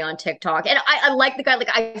video today on TikTok. And I like the guy.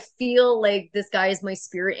 Like I feel like this guy is my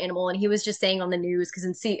spirit animal. And he was just saying on the news,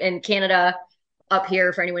 because in Canada up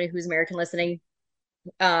here, for anyone who's American listening,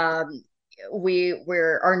 um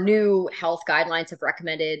we're our new health guidelines have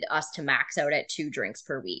recommended us to max out at 2 drinks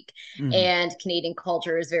per week. Mhm. And Canadian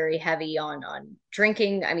culture is very heavy on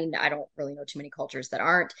drinking. I mean, I don't really know too many cultures that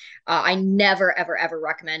aren't. I never ever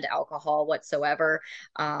recommend alcohol whatsoever.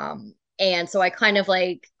 And so I kind of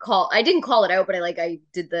like I didn't call it out, but I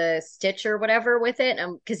did the stitch or whatever with it.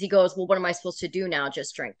 Because he goes, well, what am I supposed to do now?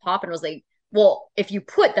 Just drink pop? And I was like, well, if you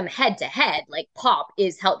put them head to head, like pop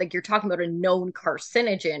is health, like you're talking about a known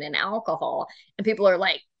carcinogen in alcohol, and people are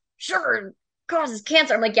like, sugar causes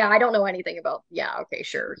cancer. I'm like, yeah, I don't know anything about, yeah, okay,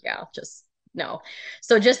 sure, yeah, just no.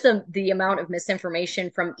 So just the amount of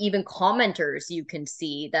misinformation from even commenters you can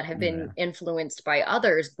see that have been Yeah. influenced by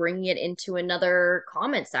others, bringing it into another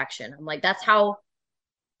comment section. I'm like, that's how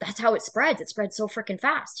it spreads. It spreads so freaking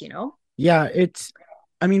fast, you know? Yeah, it's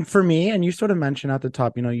I mean for me, and you sort of mentioned at the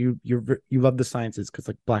top, you love the sciences because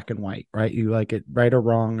like black and white, right? You like it right or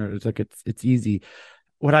wrong, or it's like it's easy.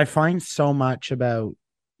 What I find so much about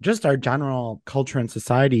just our general culture and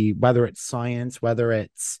society, whether it's science, whether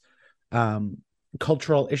it's um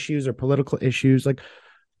cultural issues or political issues, like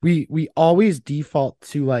we always default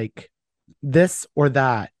to like this or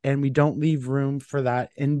that, and we don't leave room for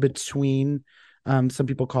that in between. Some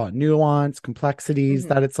people call it nuance, complexities,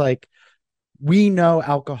 Mm-hmm. that it's like we know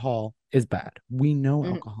alcohol is bad. We know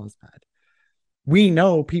Mm-hmm. alcohol is bad. We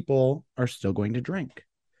know people are still going to drink.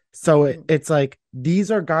 So Mm-hmm. it's like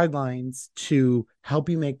these are guidelines to help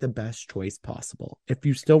you make the best choice possible. If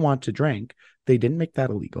you still want to drink, they didn't make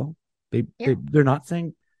that illegal. Yeah. They're not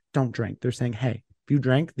saying don't drink. They're saying, hey, if you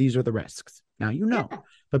drink, these are the risks. Now you know. Yeah.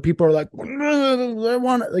 But people are like, I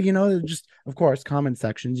want to, just of course, comment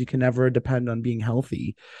sections. You can never depend on being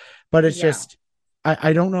healthy, but it's Yeah. just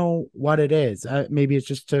I don't know what it is. Maybe it's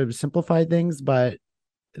just to simplify things, but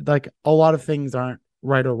like a lot of things aren't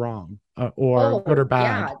right or wrong, or good or Oh,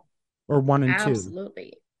 bad, yeah, or one and two.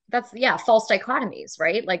 absolutely. That's, yeah, false dichotomies,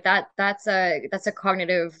 right? Like that's a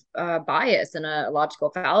cognitive bias and a logical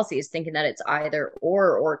fallacy, is thinking that it's either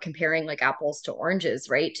or comparing like apples to oranges,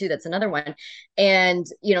 right? Too, that's another one. And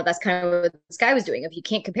that's kind of what this guy was doing. If you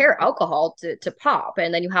can't compare alcohol to pop,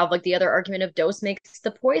 and then you have like the other argument of dose makes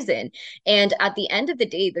the poison. And at the end of the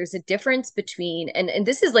day, there's a difference between, and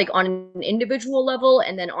this is like on an individual level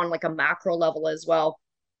and then on like a macro level as well,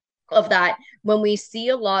 of that, when we see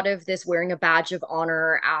a lot of this wearing a badge of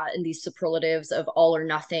honor in these superlatives of all or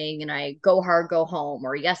nothing, and I go hard go home,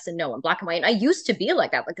 or yes and no, and black and white, and I used to be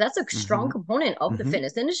like that, like that's a strong Mm-hmm. component of the Mm-hmm.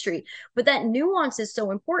 fitness industry. But that nuance is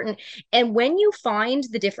so important. And when you find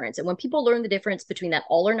the difference, and when people learn the difference between that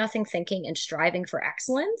all or nothing thinking and striving for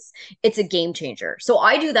excellence, it's a game changer. So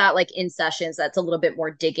I do that like in sessions. That's a little bit more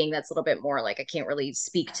digging, that's a little bit more like, I can't really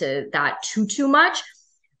speak to that too much,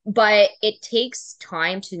 but it takes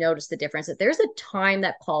time to notice the difference. That there's a time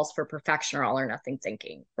that calls for perfection or all or nothing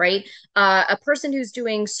thinking, right? A person who's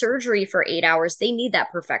doing surgery for 8 hours, they need that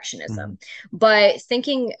Mm-hmm. perfectionism. But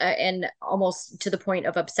thinking and almost to the point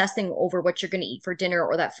of obsessing over what you're going to eat for dinner,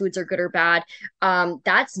 or that foods are good or bad,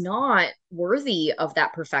 that's not worthy of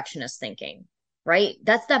that perfectionist thinking, right?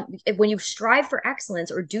 That's that. When you strive for excellence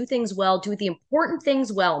or do things well, do the important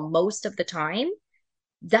things well most of the time,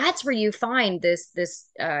 that's where you find this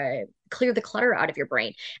clear the clutter out of your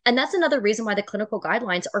brain. And that's another reason why the clinical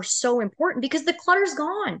guidelines are so important, because the clutter's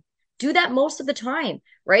gone. Do that most of the time,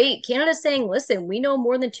 right? Canada's saying, listen, we know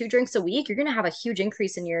more than 2 drinks a week, you're going to have a huge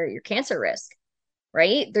increase in your cancer risk,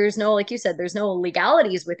 right? There's no, like you said, there's no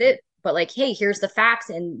legalities with it, but like, hey, here's the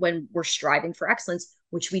facts. And when we're striving for excellence,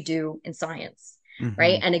 which we do in science,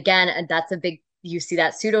 right? Mm-hmm. And again, and that's a big, you see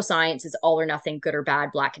that pseudoscience is all or nothing, good or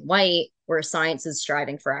bad, black and white, where science is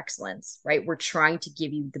striving for excellence, right? We're trying to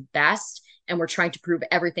give you the best, and we're trying to prove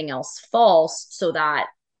everything else false, so that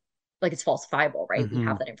like it's falsifiable, right? We Mm-hmm.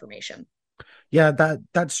 have that information. Yeah,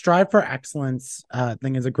 that strive for excellence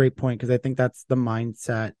thing is a great point, because I think that's the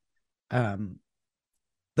mindset um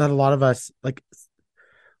that a lot of us like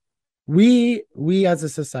we as a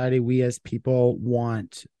society, we as people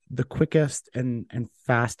want the quickest and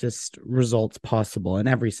fastest results possible in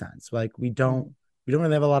every sense. Like Mm-hmm. we don't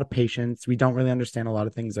really have a lot of patience. We don't really understand a lot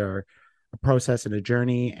of things are a process and a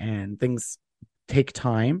journey, and things take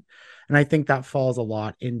time. And I think that falls a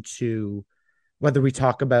lot into whether we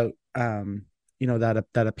talk about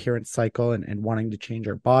that appearance cycle and wanting to change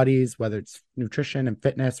our bodies, whether it's nutrition and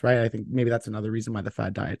fitness, right? I think maybe that's another reason why the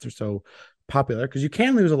fad diets are so popular, because you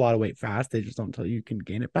can lose a lot of weight fast. They just don't tell you you can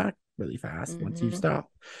gain it back really fast once you stop.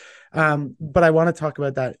 But I want to talk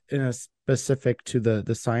about that in a specific to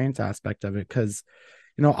the science aspect of it, because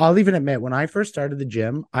I'll even admit, when I first started the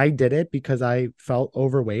gym, I did it because I felt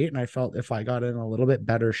overweight, and I felt if I got in a little bit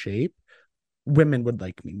better shape, women would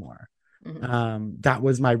like me more. That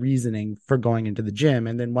was my reasoning for going into the gym.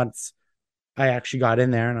 And then once I actually got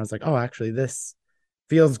in there and I was like, oh, actually this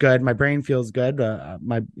feels good, my brain feels good,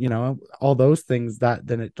 my all those things, that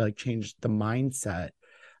then it like changed the mindset.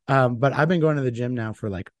 But I've been going to the gym now for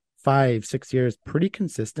like 5-6 years pretty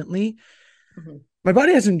consistently. My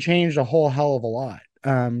body hasn't changed a whole hell of a lot,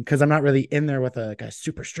 because I'm not really in there with a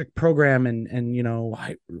super strict program and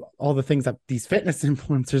all the things that these fitness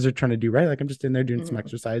influencers are trying to do, right? Like I'm just in there doing some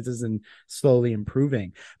exercises and slowly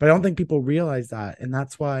improving. But I don't think people realize that. And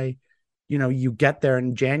that's why, you get there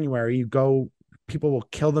in January, people will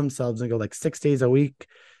kill themselves and go like 6 days a week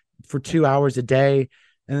for 2 hours a day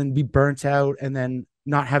and then be burnt out and then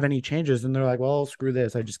not have any changes. And they're like, well, screw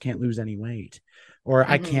this, I just can't lose any weight, or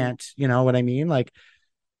I can't, you know what I mean? Like,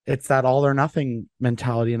 it's that all or nothing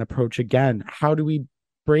mentality and approach again. How do we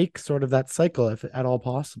break sort of that cycle, if at all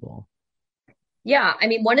possible? Yeah, I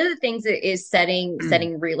mean, one of the things is setting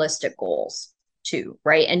realistic goals too,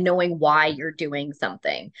 right? And knowing why you're doing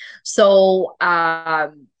something. So,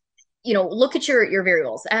 look at your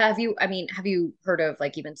variables. Have you heard of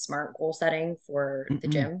like even SMART goal setting for the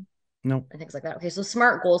gym? No. And things like that. Okay, so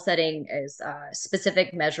SMART goal setting is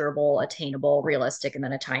specific, measurable, attainable, realistic, and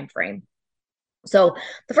then a time frame. So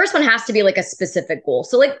the first one has to be like a specific goal.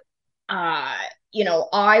 So like,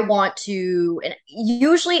 I want to, and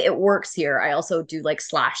usually it works here. I also do like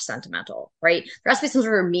slash sentimental, right? There has to be some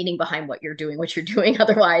sort of meaning behind what you're doing.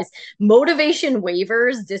 Otherwise, motivation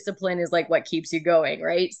wavers, discipline is like what keeps you going,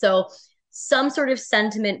 right? So some sort of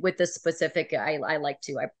sentiment with the specific, I like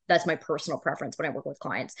to, that's my personal preference when I work with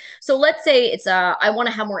clients. So let's say it's, I want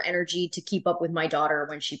to have more energy to keep up with my daughter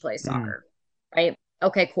when she plays soccer, right?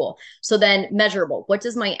 Okay, cool. So then measurable, what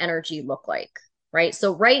does my energy look like? Right.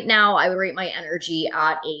 So right now I would rate my energy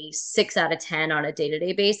at a 6 out of 10 on a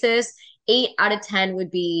day-to-day basis. 8 out of 10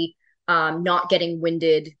 would be not getting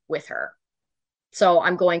winded with her. So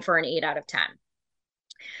I'm going for an 8 out of 10.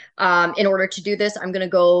 In order to do this, I'm going to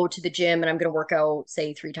go to the gym and I'm going to work out,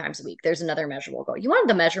 say 3 times a week. There's another measurable goal. You want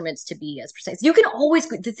the measurements to be as precise. You can always,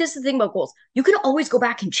 this is the thing about goals. You can always go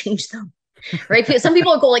back and change them, right? Some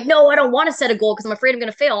people go like, no, I don't want to set a goal because I'm afraid I'm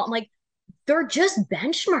going to fail. I'm like, they're just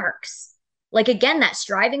benchmarks. Like, again, that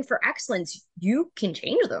striving for excellence, you can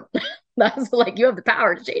change them. That's like, you have the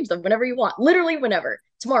power to change them whenever you want, literally whenever,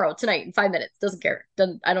 tomorrow, tonight, in 5 minutes, doesn't care.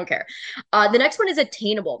 I don't care. The next one is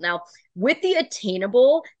attainable. Now, with the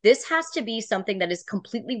attainable, this has to be something that is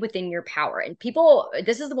completely within your power. And people,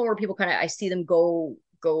 this is the one where people kind of, I see them go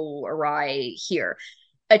awry here.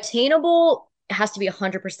 Attainable has to be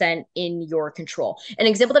 100% in your control. An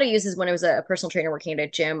example that I use is when I was a personal trainer working at a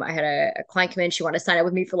gym. I had a client come in. She wanted to sign up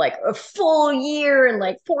with me for like a full year and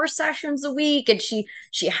like 4 sessions a week. And she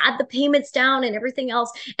had the payments down and everything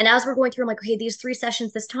else. And as we're going through, I'm like, okay, these 3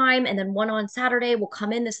 sessions this time, and then 1 on Saturday will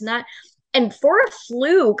come in, this and that. And for a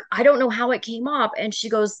fluke, I don't know how it came up. And she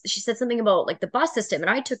said something about like the bus system. And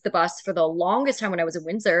I took the bus for the longest time when I was in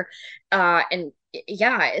Windsor. And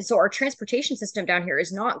yeah, so our transportation system down here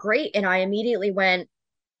is not great. And I immediately went,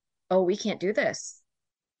 oh, we can't do this.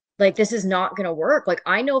 Like, this is not going to work. Like,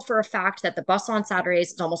 I know for a fact that the bus on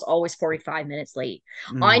Saturdays is almost always 45 minutes late.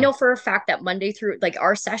 I know for a fact that Monday through like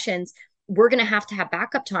our sessions, we're going to have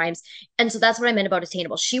backup times. And so that's what I meant about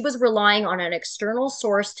attainable. She was relying on an external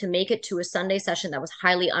source to make it to a Sunday session that was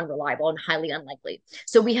highly unreliable and highly unlikely.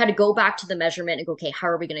 So we had to go back to the measurement and go, okay, how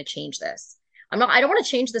are we going to change this? I don't want to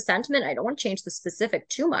change the sentiment. I don't want to change the specific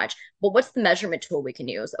too much, but what's the measurement tool we can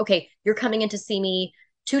use? Okay, you're coming in to see me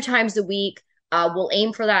 2 times a week. We'll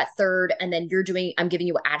aim for that 3rd. And then I'm giving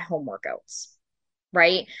you at-home workouts,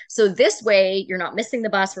 right? So this way you're not missing the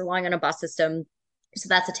bus, relying on a bus system. So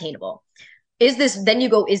that's attainable. Is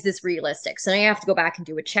this realistic? So now you have to go back and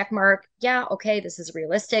do a check mark. Yeah, okay, this is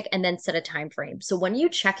realistic. And then set a time frame. So when you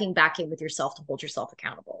checking back in with yourself to hold yourself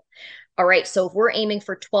accountable. All right, so if we're aiming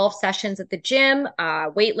for 12 sessions at the gym,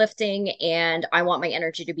 weightlifting, and I want my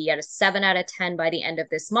energy to be at a 7 out of 10 by the end of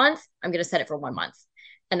this month, I'm going to set it for 1 month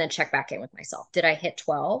and then check back in with myself. Did I hit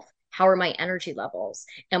 12? how are my energy levels?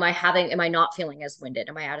 Am I not feeling as winded?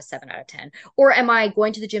 Am I at a 7 out of 10? Or am I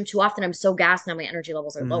going to the gym too often? I'm so gassed now my energy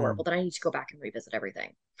levels are lower. Mm. Well, then I need to go back and revisit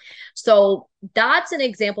everything. So that's an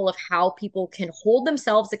example of how people can hold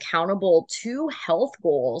themselves accountable to health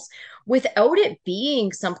goals without it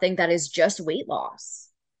being something that is just weight loss.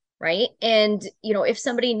 Right. And, if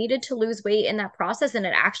somebody needed to lose weight in that process and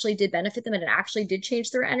it actually did benefit them and it actually did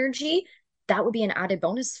change their energy, that would be an added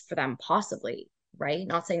bonus for them, possibly. Right.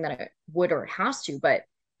 Not saying that it would or it has to, but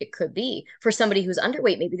it could be for somebody who's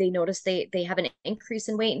underweight. Maybe they notice they have an increase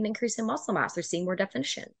in weight and increase in muscle mass. They're seeing more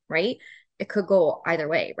definition. Right. It could go either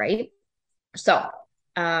way. Right. So,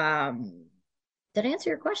 did I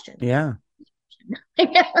answer your question? Yeah.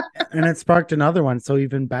 And it sparked another one, so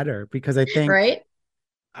even better, because I think Right.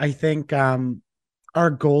 Our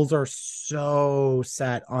goals are so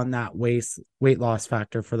set on that weight loss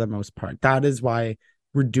factor for the most part. That is why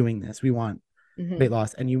we're doing this. We want weight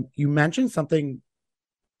loss. And you mentioned something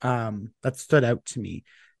that stood out to me,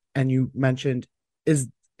 and you mentioned is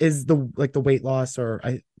the like the weight loss, or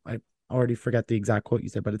I already forget the exact quote you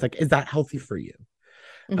said, but it's like, is that healthy for you?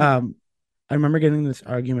 I remember getting this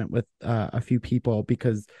argument with a few people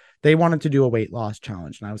because they wanted to do a weight loss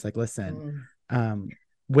challenge, and I was like, listen,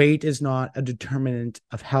 weight is not a determinant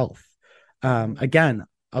of health. Again,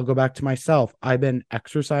 I'll go back to myself. I've been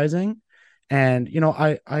exercising, and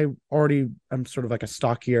I already am sort of like a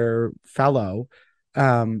stockier fellow.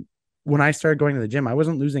 When I started going to the gym, I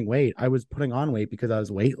wasn't losing weight. I was putting on weight because I was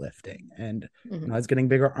weightlifting, and I was getting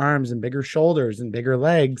bigger arms and bigger shoulders and bigger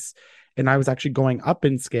legs, and I was actually going up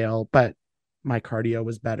in scale, but my cardio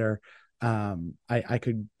was better. I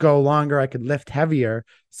could go longer, I could lift heavier.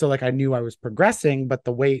 So like I knew I was progressing, but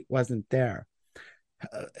the weight wasn't there.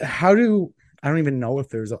 I don't even know if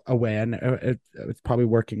there's a way, and it's probably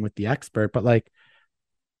working with the expert, but like,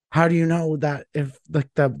 how do you know that if like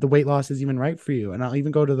the weight loss is even right for you? And I'll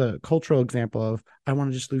even go to the cultural example of, I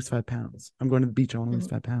want to just lose 5 pounds. I'm going to the beach. I want to lose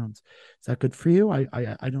 5 pounds. Is that good for you? I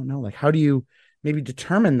don't know. Like, how do you maybe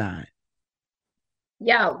determine that?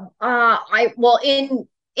 Yeah.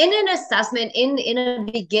 In an assessment, in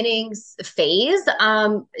a beginning phase,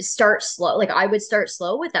 start slow. Like I would start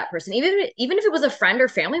slow with that person, even if it was a friend or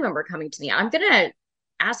family member coming to me. I'm gonna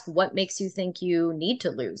ask, what makes you think you need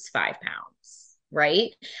to lose 5 pounds,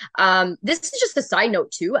 right? This is just a side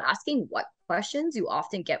note too. Asking what questions, you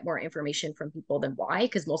often get more information from people than why,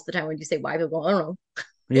 because most of the time when you say why, people go, I don't know.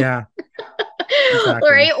 Yeah, exactly.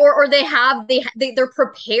 Right. Or they're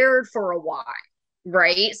prepared for a why.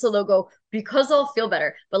 Right. So they'll go, because I'll feel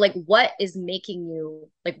better. But like, what makes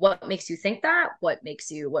you think that? What made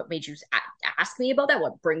you ask me about that?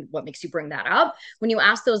 What makes you bring that up? When you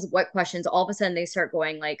ask those what questions, all of a sudden they start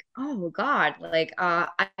going like, oh God, like, I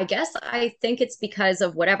guess I think it's because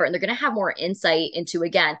of whatever. And they're going to have more insight into,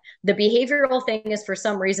 again, the behavioral thing is for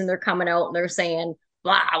some reason they're coming out and they're saying,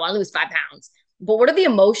 blah, I want to lose 5 pounds. But what are the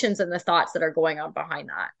emotions and the thoughts that are going on behind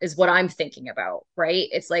that is what I'm thinking about, right?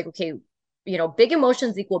 It's like, okay, big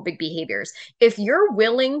emotions equal big behaviors. If you're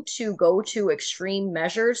willing to go to extreme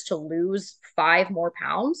measures to lose 5 more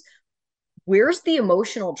pounds, where's the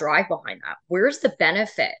emotional drive behind that? Where's the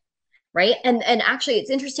benefit? Right. And actually it's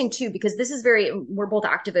interesting too, because we're both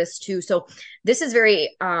activists too. So this is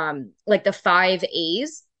very like the 5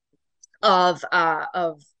 A's of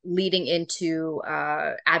leading into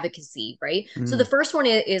advocacy, right? So the first one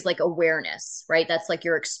is like awareness, right? That's like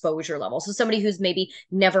your exposure level. So somebody who's maybe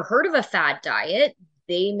never heard of a fad diet,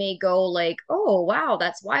 they may go like, oh wow,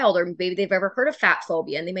 that's wild. Or maybe they've ever heard of fat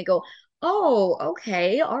phobia, and they may go, oh,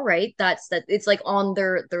 okay, all right, that's that. It's like on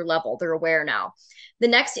their level, they're aware now. The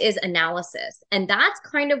next is analysis, and that's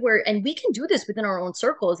kind of where, and we can do this within our own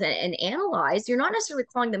circles and analyze. You're not necessarily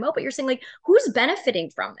calling them out, but you're saying like, who's benefiting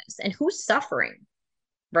from this and who's suffering,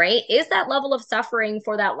 right? Is that level of suffering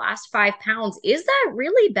for that last 5 pounds, is that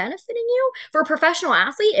really benefiting you? For a professional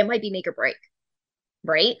athlete, it might be make or break,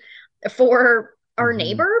 right? For our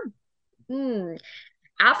neighbor,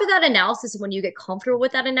 after that analysis, when you get comfortable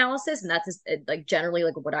with that analysis, and that's like generally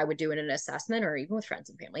like what I would do in an assessment or even with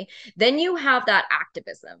friends and family, then you have that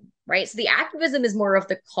activism, right? So the activism is more of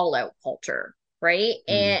the call out culture, right?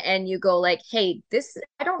 And you go like, hey, this,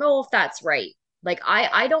 I don't know if that's right. Like,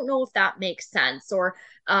 I don't know if that makes sense. Or,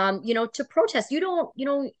 to protest,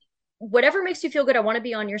 whatever makes you feel good. I want to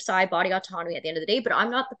be on your side, body autonomy at the end of the day, but I'm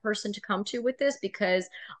not the person to come to with this, because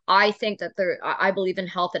I think that I believe in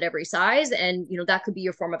health at every size. And, that could be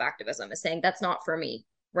your form of activism, is saying that's not for me.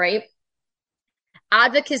 Right.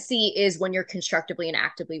 Advocacy is when you're constructively and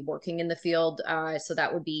actively working in the field. So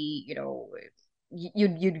that would be,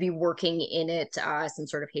 you'd be working in it, some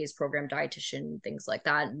sort of Hays program, dietitian, things like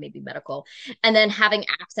that, maybe medical. And then having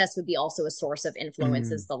access would be also a source of influence,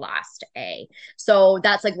 Mm, is the last A. So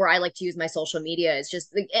that's like where I like to use my social media, is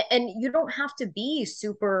just like, and you don't have to be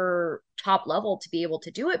super top level to be able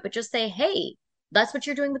to do it, but just say, hey, that's what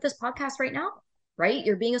you're doing with this podcast right now, right?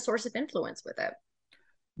 You're being a source of influence with it.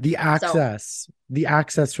 So the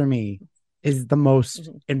access for me is the most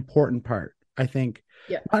mhm, important part. I think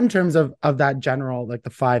yeah. not in terms of that general like the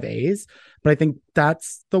 5 A's, but I think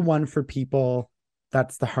that's the one for people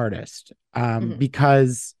that's the hardest. Mhm,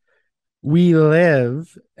 Because we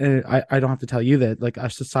live, and I don't have to tell you that, like a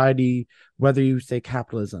society, whether you say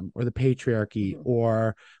capitalism or the patriarchy mhm,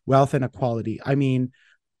 or wealth inequality, I mean,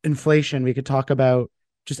 inflation, we could talk about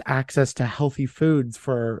just access to healthy foods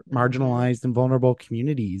for mhm. marginalized and vulnerable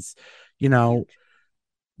communities. You know,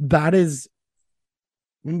 Huge. that is,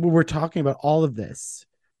 when we're talking about all of this,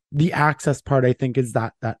 the access part, I think, is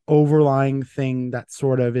that overlying thing that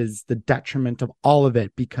sort of is the detriment of all of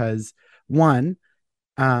it. Because one,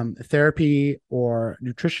 therapy or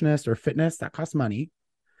nutritionist or fitness, that costs money,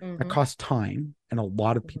 that Mhm, costs time, and a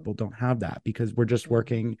lot of mhm, people don't have that because we're just mhm.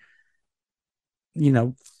 working, you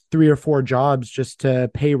know, 3 or 4 jobs just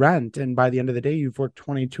to pay rent, and by the end of the day you've worked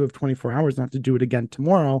 22 of 24 hours, not to do it again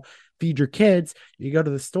tomorrow, feed your kids. You go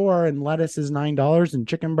to the store and lettuce is $9 and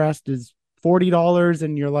chicken breast is $40,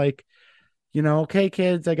 and you're like, okay,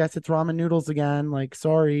 kids, I guess it's ramen noodles again, like,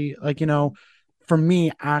 sorry, like, for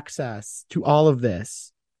me, access to all of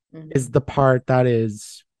this is Mhm. the part that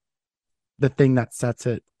is the thing that sets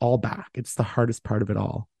it all back. It's the hardest part of it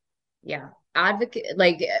all. Yeah. Advocacy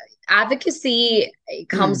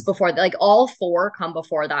comes Mm, before, like all four come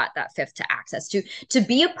before that fifth, to access to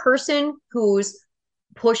be a person who's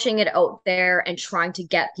pushing it out there and trying to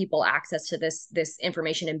get people access to this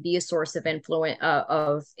information and be a source of influence,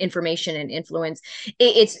 of information and influence.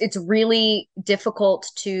 It's really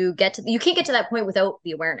difficult to get to. You can't get to that point without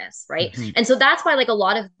the awareness, right? mhm, And so that's why, like, a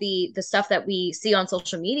lot of the stuff that we see on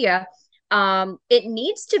social media, it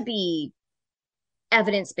needs to be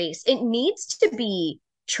evidence based. It needs to be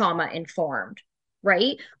trauma informed,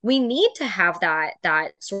 right? We need to have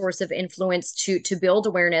that source of influence to build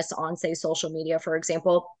awareness on, say, social media, for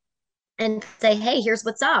example, and say, hey, here's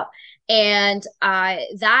what's up. And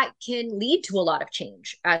that can lead to a lot of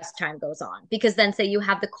change as time goes on, because then, say, you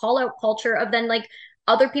have the call out culture of then, like,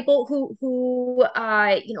 other people who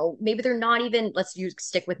maybe they're not even, let's use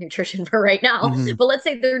stick with nutrition for right now, mhm. but let's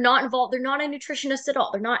say they're not involved, they're not a nutritionist at all,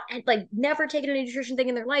 they're not, like, never taken a nutrition thing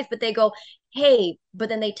in their life, but they go, hey, but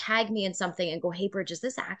then they tag me in something and go, hey, Bridge, is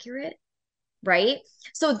this accurate? Right.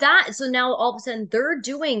 So now all of a sudden they're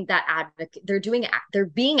doing that advocate, they're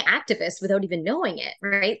being activists without even knowing it,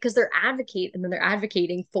 right? Because they're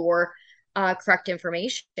advocating for correct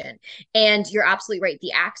information. And you're absolutely right,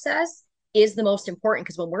 the access is the most important,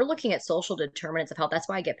 because when we're looking at social determinants of health, that's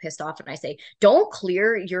why I get pissed off and I say, don't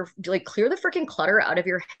clear the freaking clutter out of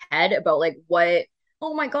your head about, like, what,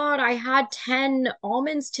 oh my God, I had 10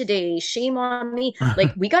 almonds today, shame on me.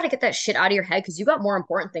 Like, we got to get that shit out of your head, because you got more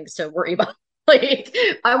important things to worry about. Like,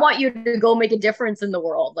 I want you to go make a difference in the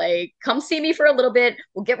world. Like, come see me for a little bit.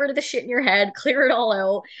 We'll get rid of the shit in your head, clear it all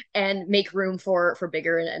out, and make room for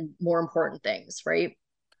bigger and more important things, right?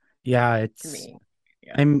 Yeah, To me.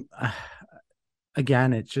 Yeah. I'm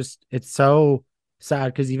again, it's so sad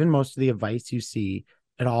because even most of the advice you see,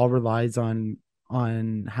 it all relies on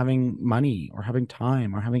having money or having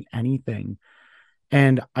time or having anything.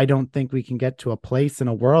 And I don't think we can get to a place in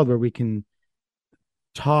a world where we can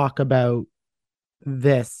talk about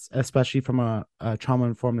this, especially from a trauma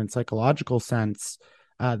informed and psychological sense,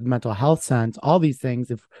 mental health sense, all these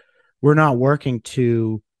things, if we're not working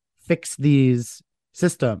to fix these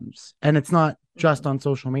systems. And it's not just Mhm. on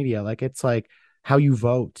social media, like it's like how you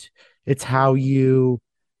vote, it's how Mhm.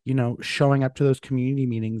 showing up to those community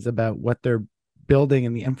meetings about what they're building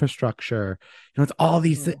and the infrastructure. It's all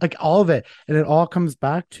these Mhm. like all of it, and it all comes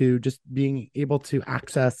back to just being able to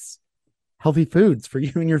access healthy foods for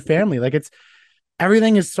you and your family. Like it's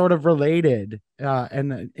everything is sort of related,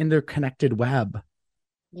 and an interconnected web.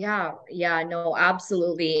 Yeah, yeah, no,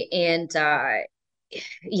 absolutely. And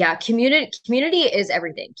yeah, community is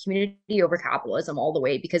everything. Community over capitalism all the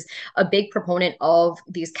way, because a big proponent of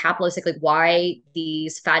these capitalistic, like, why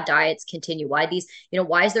these fad diets continue, why these,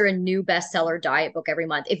 why is there a new bestseller diet book every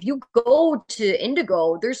month? If you go to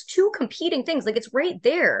Indigo, there's two competing things. Like, it's right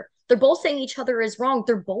there. They're both saying each other is wrong.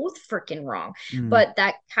 They're both freaking wrong. Mm. But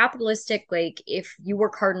that capitalistic, like, if you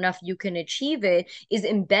work hard enough, you can achieve it, is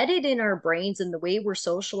embedded in our brains and the way we're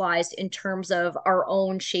socialized in terms of our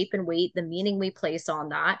own shape and weight, the meaning we place on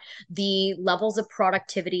that, the levels of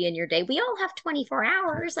productivity in your day. We all have 24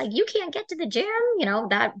 hours. Like, you can't get to the gym,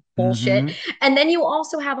 that bullshit. Mm-hmm. And then you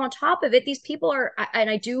also have on top of it, these people are, and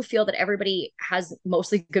I do feel that everybody has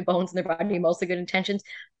mostly good bones in their body, mostly good intentions.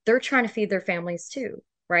 They're trying to feed their families too,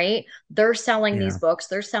 right? They're selling Yeah. these books,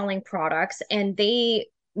 they're selling products, and they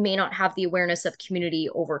may not have the awareness of community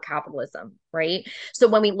over capitalism, right? So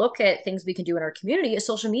when we look at things we can do in our community,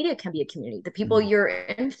 social media can be a community. The people Mm. you're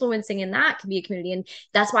influencing in that can be a community. And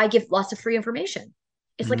that's why I give lots of free information.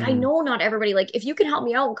 It's like, I Mm. know not everybody, like, if you can help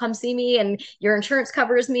me out and come see me and your insurance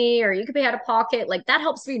covers me, or you can pay out of pocket, like, that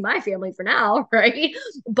helps feed my family for now, right?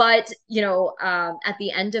 But, at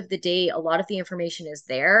the end of the day, a lot of the information is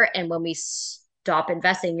there. And when we stop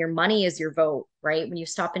investing, your money is your vote, right? When you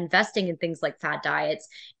stop investing in things like fad diets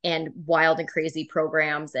and wild and crazy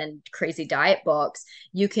programs and crazy diet books,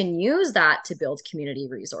 you can use that to build community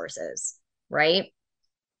resources, right?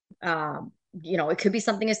 It could be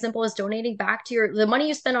something as simple as donating back to the money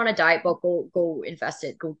you spend on a diet book, go invest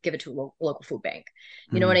it, go give it to a local food bank.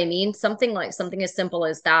 You know Mm. what I mean? Something as simple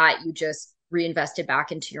as that, you just reinvest it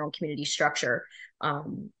back into your own community structure.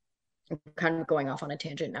 I'm kind of going off on a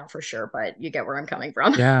tangent now for sure, but you get where I'm coming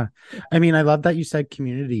from. Yeah. I mean, I love that you said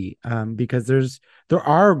community, because there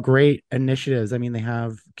are great initiatives. I mean, they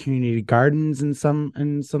have community gardens in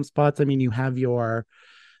some spots. I mean, you have your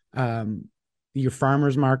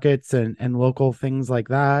farmers markets and local things like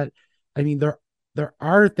that. I mean, there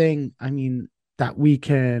are things, I mean, that we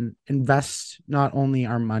can invest not only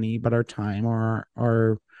our money but our time or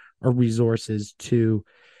our resources to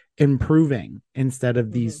improving, instead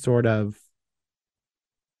of these Mhm. sort of,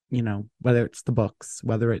 whether it's the books,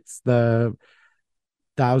 whether it's the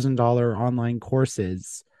 $1,000 online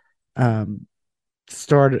courses, um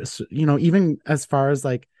start, even as far as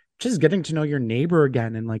like just getting to know your neighbor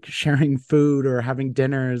again, and like sharing food or having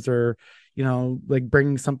dinners, or like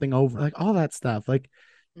bringing something over, like all that stuff. Like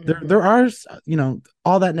there Mhm. are,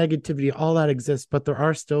 all that negativity, all that exists, but there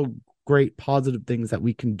are still great positive things that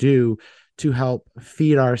we can do to help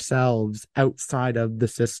feed ourselves outside of the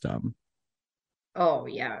system. Oh,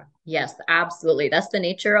 yeah. Yes, absolutely. That's the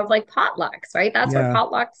nature of like potlucks, right? That's where Yeah.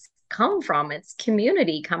 potlucks come from. It's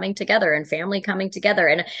community coming together and family coming together.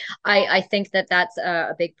 And I think that that's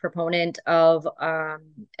a big proponent of,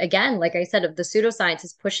 again, like I said, of the pseudoscience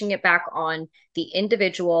is pushing it back on the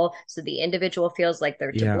individual. So the individual feels like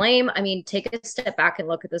they're to Yeah. blame. I mean, take a step back and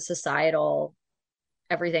look at the societal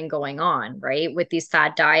everything going on, right, with these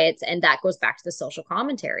fad diets. And that goes back to the social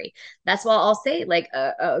commentary. That's why I'll say, like,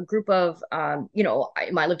 a group of,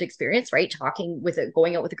 my lived experience, right,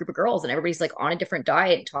 going out with a group of girls, and everybody's like on a different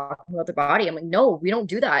diet, talking about their body. I'm like, no, we don't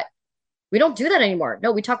do that. We don't do that anymore.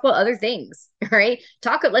 No, we talk about other things, right?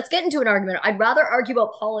 Let's get into an argument. I'd rather argue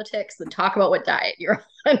about politics than talk about what diet you're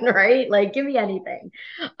on, right? Like, give me anything.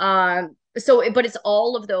 But it's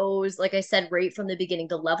all of those, like I said, right from the beginning,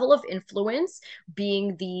 the level of influence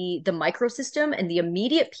being the microsystem, and the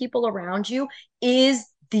immediate people around you is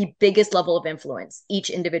the biggest level of influence each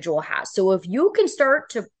individual has. So if you can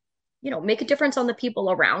start to make a difference on the people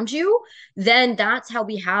around you, then that's how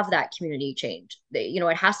we have that community change.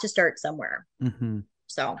 It has to start somewhere. Hmm.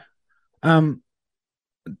 So, um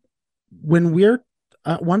when we're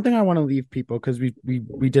one thing I want to leave people, because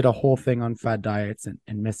we did a whole thing on fad diets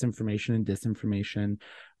and misinformation and disinformation,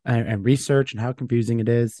 and research and how confusing it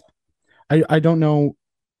is. I don't know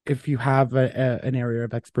if you have an area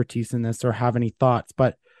of expertise in this or have any thoughts,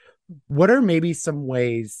 but what are maybe some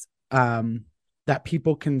ways that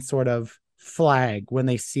people can sort of flag when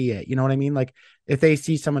they see it? You know what I mean? Like, if they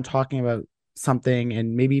see someone talking about something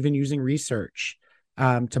and maybe even using research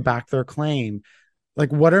to back their claim,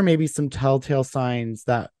 like, what are maybe some telltale signs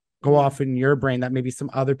that go mm, off in your brain that maybe some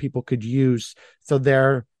other people could use, so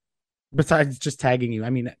they're, besides just tagging you, I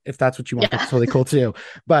mean, if that's what you want, that's yeah. totally cool too,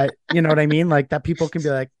 but you know what I mean, like that people can be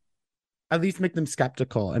like, at least make them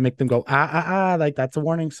skeptical and make them go, like that's a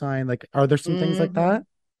warning sign. Like, are there some things like Hmm. that?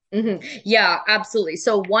 Hmm. Yeah, absolutely.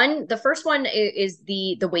 So the first one is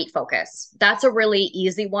the weight focus. That's a really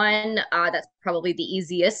easy one. That's probably the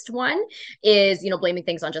easiest one, is, blaming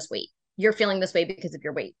things on just weight. You're feeling this way because of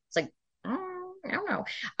your weight. It's like, I don't know.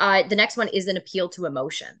 The next one is an appeal to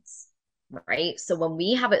emotions, right? So when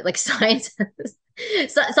we have it, like, science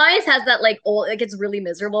has that, like, old, like, it's really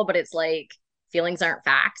miserable, but it's like feelings aren't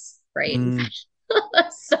facts, right? Mm,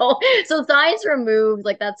 So science removed,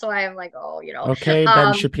 like, that's why I'm like, oh, okay, Ben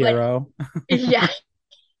but Shapiro. yeah,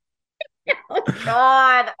 Oh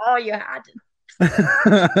God. Oh, you had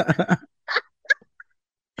to.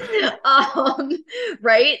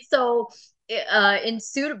 Right. So in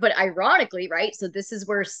pseudo, but ironically, right? So this is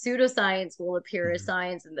where pseudoscience will appear as Mhm.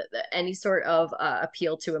 science and any sort of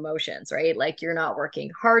appeal to emotions, right? Like you're not working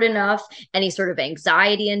hard enough, any sort of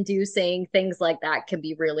anxiety inducing things like that can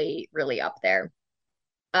be really, really up there.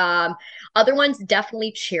 Um, Other ones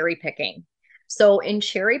definitely cherry picking. So in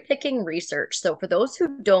cherry picking research, so for those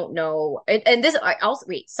who don't know, and this I also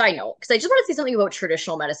wait, side note, because I just want to say something about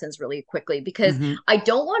traditional medicines really quickly, because Mhm. I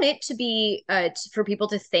don't want it to be for people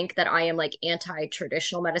to think that I am like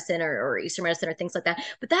anti-traditional medicine or Eastern medicine or things like that.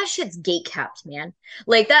 But that shit's gate kept, man.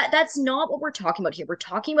 Like that's not what we're talking about here. We're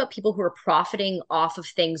talking about people who are profiting off of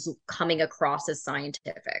things coming across as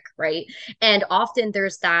scientific, right? And often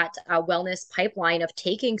there's that wellness pipeline of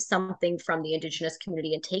taking something from the indigenous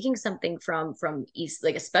community and taking something from East,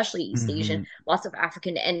 like especially East Asian, Mhm. lots of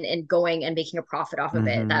African, and going and making a profit off of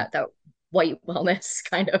it. Mhm. That white wellness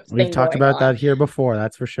kind of We've thing talked going about on. that here before,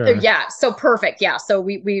 that's for sure. Yeah, so perfect. Yeah, so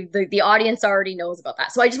the audience already knows about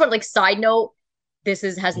that. So I just want like side note, this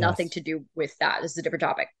is has nothing Yes. to do with that. This is a different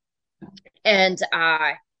topic. And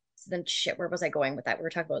so then shit, where was I going with that? We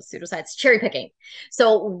were talking about pseudoscience, cherry picking.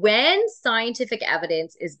 So when scientific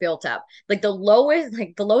evidence is built up, like the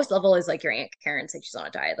lowest level is like your Aunt Karen said she's on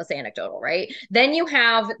a diet. That's anecdotal, right? Then you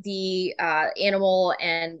have the animal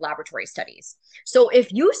and laboratory studies. So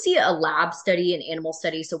if you see a lab study, an animal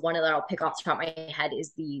study, so one that I'll pick off the top of my head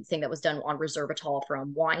is the thing that was done on resveratrol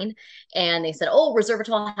from wine. And they said, oh,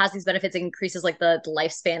 resveratrol has these benefits. It increases like the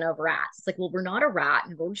lifespan of rats. It's like, well, we're not a rat.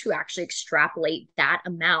 In order to actually extrapolate that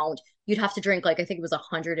amount, you'd have to drink like, I think it was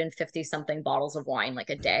 150 something bottles of wine like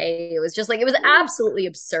a day. It was just like, it was absolutely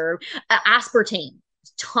absurd. Aspartame,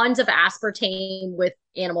 tons of aspartame with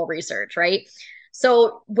animal research, right?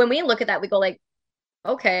 So when we look at that, we go like,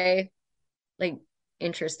 okay, like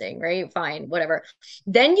interesting, right? Fine, whatever.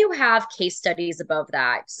 Then you have case studies above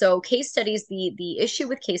that. So case studies, the issue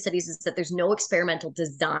with case studies is that there's no experimental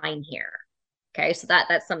design here. Okay, so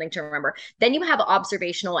that's something to remember. Then you have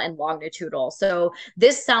observational and longitudinal. So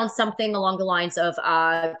this sounds something along the lines of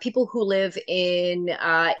people who live in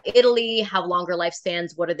Italy have longer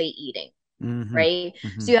lifespans. What are they eating? Mhm. Right? So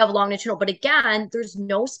Mhm. you have longitudinal, but again, there's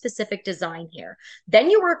no specific design here. Then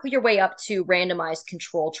you work your way up to randomized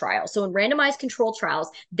control trials. So in randomized control trials,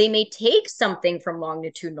 they may take something from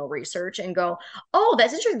longitudinal research and go, oh,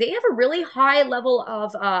 that's interesting. They have a really high level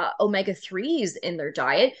of omega-3s in their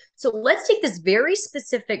diet. So let's take this very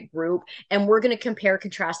specific group and we're going to compare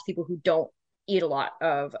contrast people who don't eat a lot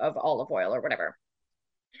of olive oil or whatever.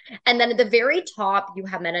 And then at the very top, you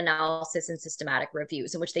have meta-analysis and systematic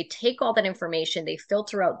reviews, in which they take all that information, they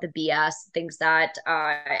filter out the BS, things that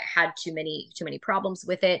had too many problems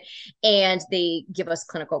with it, and they give us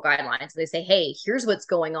clinical guidelines. They say, hey, here's what's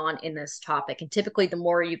going on in this topic. And typically, the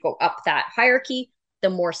more you go up that hierarchy, the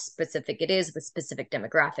more specific it is with specific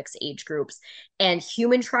demographics, age groups. And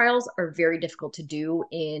human trials are very difficult to do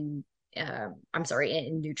I'm sorry,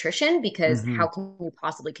 in nutrition, because how Mhm. can you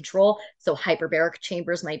possibly control? So hyperbaric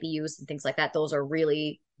chambers might be used and things like that. Those are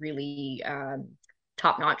really, really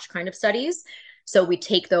top notch kind of studies. So we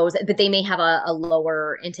take those, but they may have a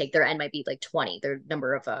lower intake. Their N might be like 20, their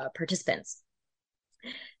number of participants.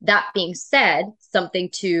 That being said, something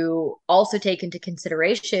to also take into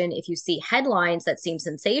consideration if you see headlines that seem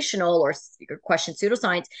sensational or question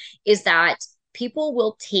pseudoscience is that people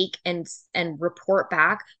will take and report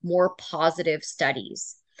back more positive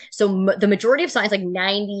studies. So the majority of science, like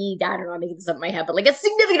 90, I don't know, I'm making this up in my head, but like a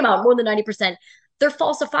significant amount, more than 90%, they're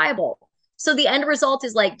falsifiable. So the end result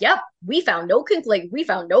is like, yep, we found no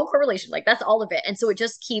correlation. Like that's all of it. And so it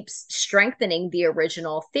just keeps strengthening the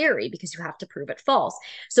original theory because you have to prove it false.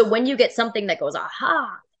 So when you get something that goes,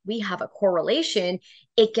 aha, we have a correlation,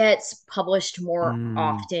 it gets published more Mm.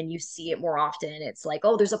 often. You see it more often. It's like,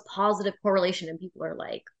 oh, there's a positive correlation, and people are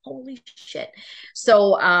like, holy shit.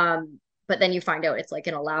 So, but then you find out it's like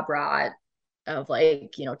in a lab rat of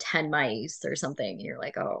like, 10 mice or something. And you're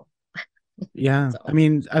like, oh, Yeah. I so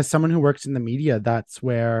mean, as someone who works in the media, that's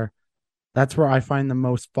where I find the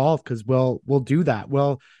most fault, because we'll do that.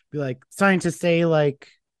 We'll be like, scientists say like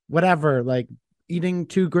whatever, like eating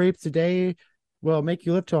 2 grapes a day will make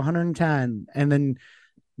you live to 110. And then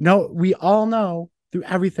no, we all know through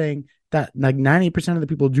everything that like 90% of the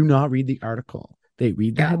people do not read the article. They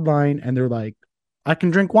read the yeah, headline and they're like, I can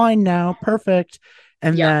drink wine now, perfect.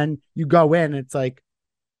 And yeah, then you go in, it's like,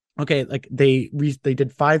 okay, like they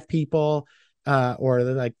did 5 people, or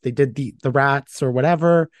like they did the rats or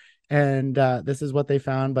whatever, and this is what they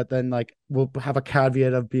found. But then like we'll have a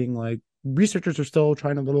caveat of being like, researchers are still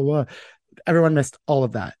trying to little everyone missed all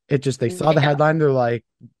of that. It just, they saw the Yeah. headline, they're like,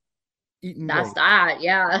 eating That's grapes. that.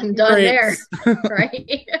 Yeah, I'm done there.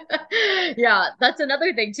 Right. Yeah, that's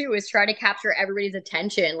another thing too, is trying to capture everybody's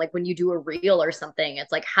attention. Like when you do a reel or something,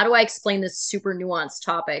 it's like, how do I explain this super nuanced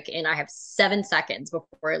topic? And I have 7 seconds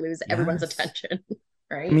before I lose everyone's Yes. attention.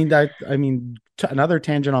 I Right. mean, another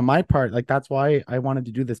tangent on my part, like that's why I wanted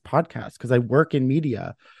to do this podcast, because I work in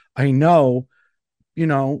media. I know,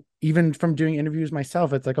 even from doing interviews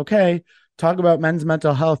myself, it's like, okay, talk about men's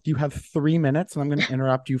mental health. You have 3 minutes and I'm going to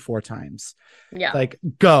interrupt you 4 times. It's Yeah. like,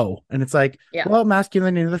 go. And it's like, Yeah. well,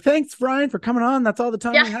 masculinity. Like, thanks, Brian, for coming on. That's all the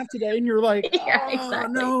time Yeah. we have today. And you're like, Yeah, oh,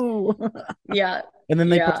 exactly. no. Yeah. And then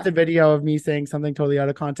they Yeah. post a video of me saying something totally out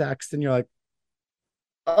of context. And you're like,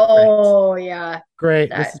 Oh, yeah. great,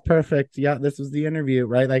 this That, is perfect. Yeah, this was the interview,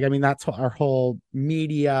 right? Like, I mean, that's our whole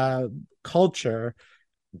media culture,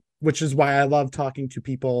 which is why I love talking to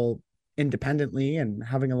people independently and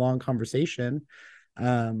having a long conversation.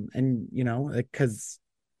 And because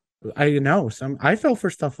I know I fell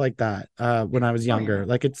for stuff like that when I was oh, younger. yeah.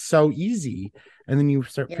 Like, it's so easy, and then you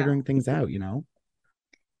start Yeah. figuring things out.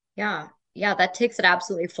 Yeah. Yeah, that takes it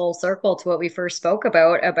absolutely full circle to what we first spoke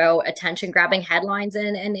about attention grabbing headlines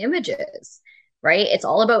and images, right? It's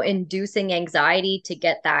all about inducing anxiety to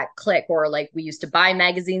get that click, or like we used to buy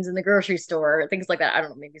magazines in the grocery store, things like that. I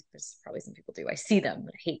don't know, maybe there's probably some people do. I see them,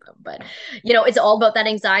 but I hate them. But it's all about that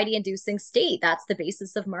anxiety inducing state. That's the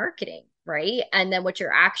basis of marketing, right? And then what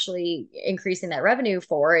you're actually increasing that revenue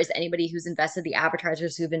for is anybody who's invested, the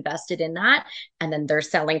advertisers who've invested in that, and then they're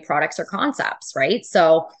selling products or concepts, right?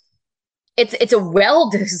 So it's a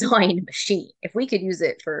well-designed machine. If we could use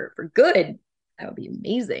it for good, that would be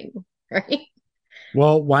amazing, right?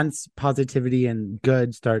 Well, once positivity and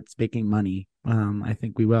good starts making money, I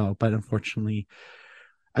think we will. But unfortunately,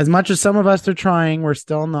 as much as some of us are trying, we're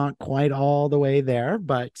still not quite all the way there.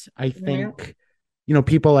 But I think,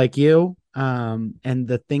 people like you, and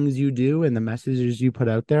the things you do and the messages you put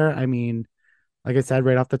out there. I mean, like I said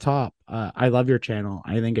right off the top, I love your channel.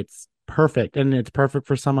 I think it's perfect, and it's perfect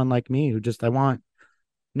for someone like me who I want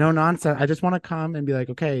no nonsense. I just want to come and be like,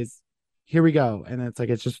 okay, here we go. And it's like,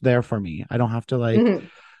 it's just there for me. I don't have to Mhm.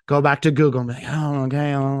 go back to Google and be like, oh,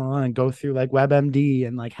 okay, and go through like WebMD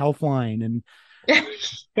and like Healthline. And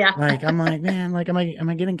Yeah. like, I'm like, man, like, am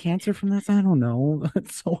I getting cancer from this? I don't know.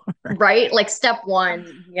 It's so hard. Right? Like step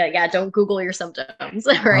one. Yeah, don't Google your symptoms,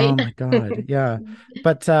 right? Oh my God. Yeah.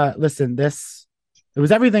 But listen, it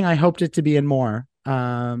was everything I hoped it to be and more.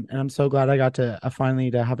 And I'm so glad I got to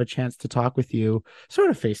finally to have a chance to talk with you,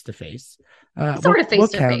 sort of face to face. Sort of face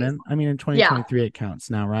to count face. in. I mean, in Yeah. 2023, it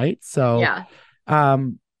counts now, right? So, Yeah.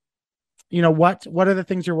 what are the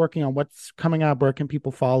things you're working on? What's coming up? Where can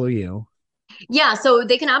people follow you? Yeah, so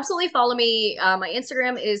they can absolutely follow me. My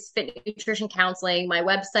Instagram is Fit Nutrition Counseling. My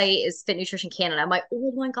website is Fit Nutrition Canada. My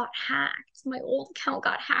old one got hacked. My old account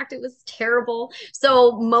got hacked. It was terrible.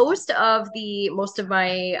 So most of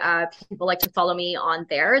my people like to follow me on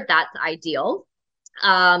there. That's ideal.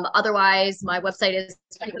 Otherwise, my website is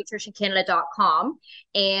nutritioncanada.com,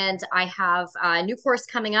 and I have a new course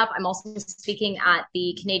coming up. I'm also speaking at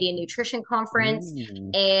the Canadian Nutrition Conference.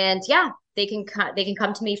 Ooh. And yeah, they can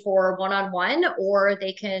come to me for one-on-one, or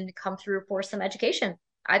they can come through for some education,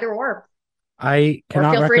 either or. I Or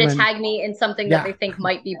cannot feel free to recommend. tag me in something that they think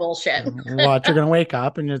might be bullshit. Watch, you're gonna wake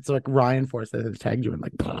up and it's like Ryan Force that tagged you in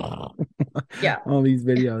like Yeah. all these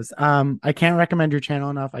videos. I can't recommend your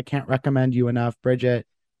channel enough. I can't recommend you enough, Bridget.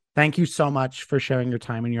 Thank you so much for sharing your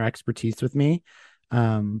time and your expertise with me.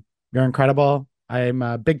 You're incredible. I'm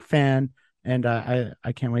a big fan, and I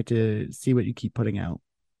can't wait to see what you keep putting out.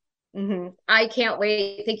 Mm-hmm. I can't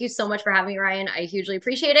wait. Thank you so much for having me, Ryan. I hugely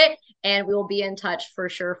appreciate it. And we will be in touch for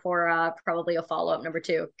sure for probably a follow-up number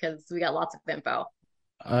 2, because we got lots of info.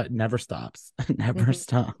 Never stops. Never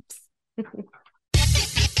stops. You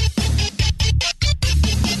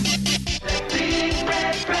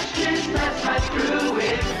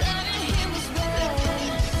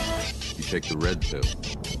take the red pill,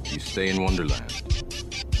 you stay in Wonderland,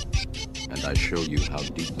 and I show you how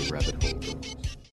deep the rabbit hole goes.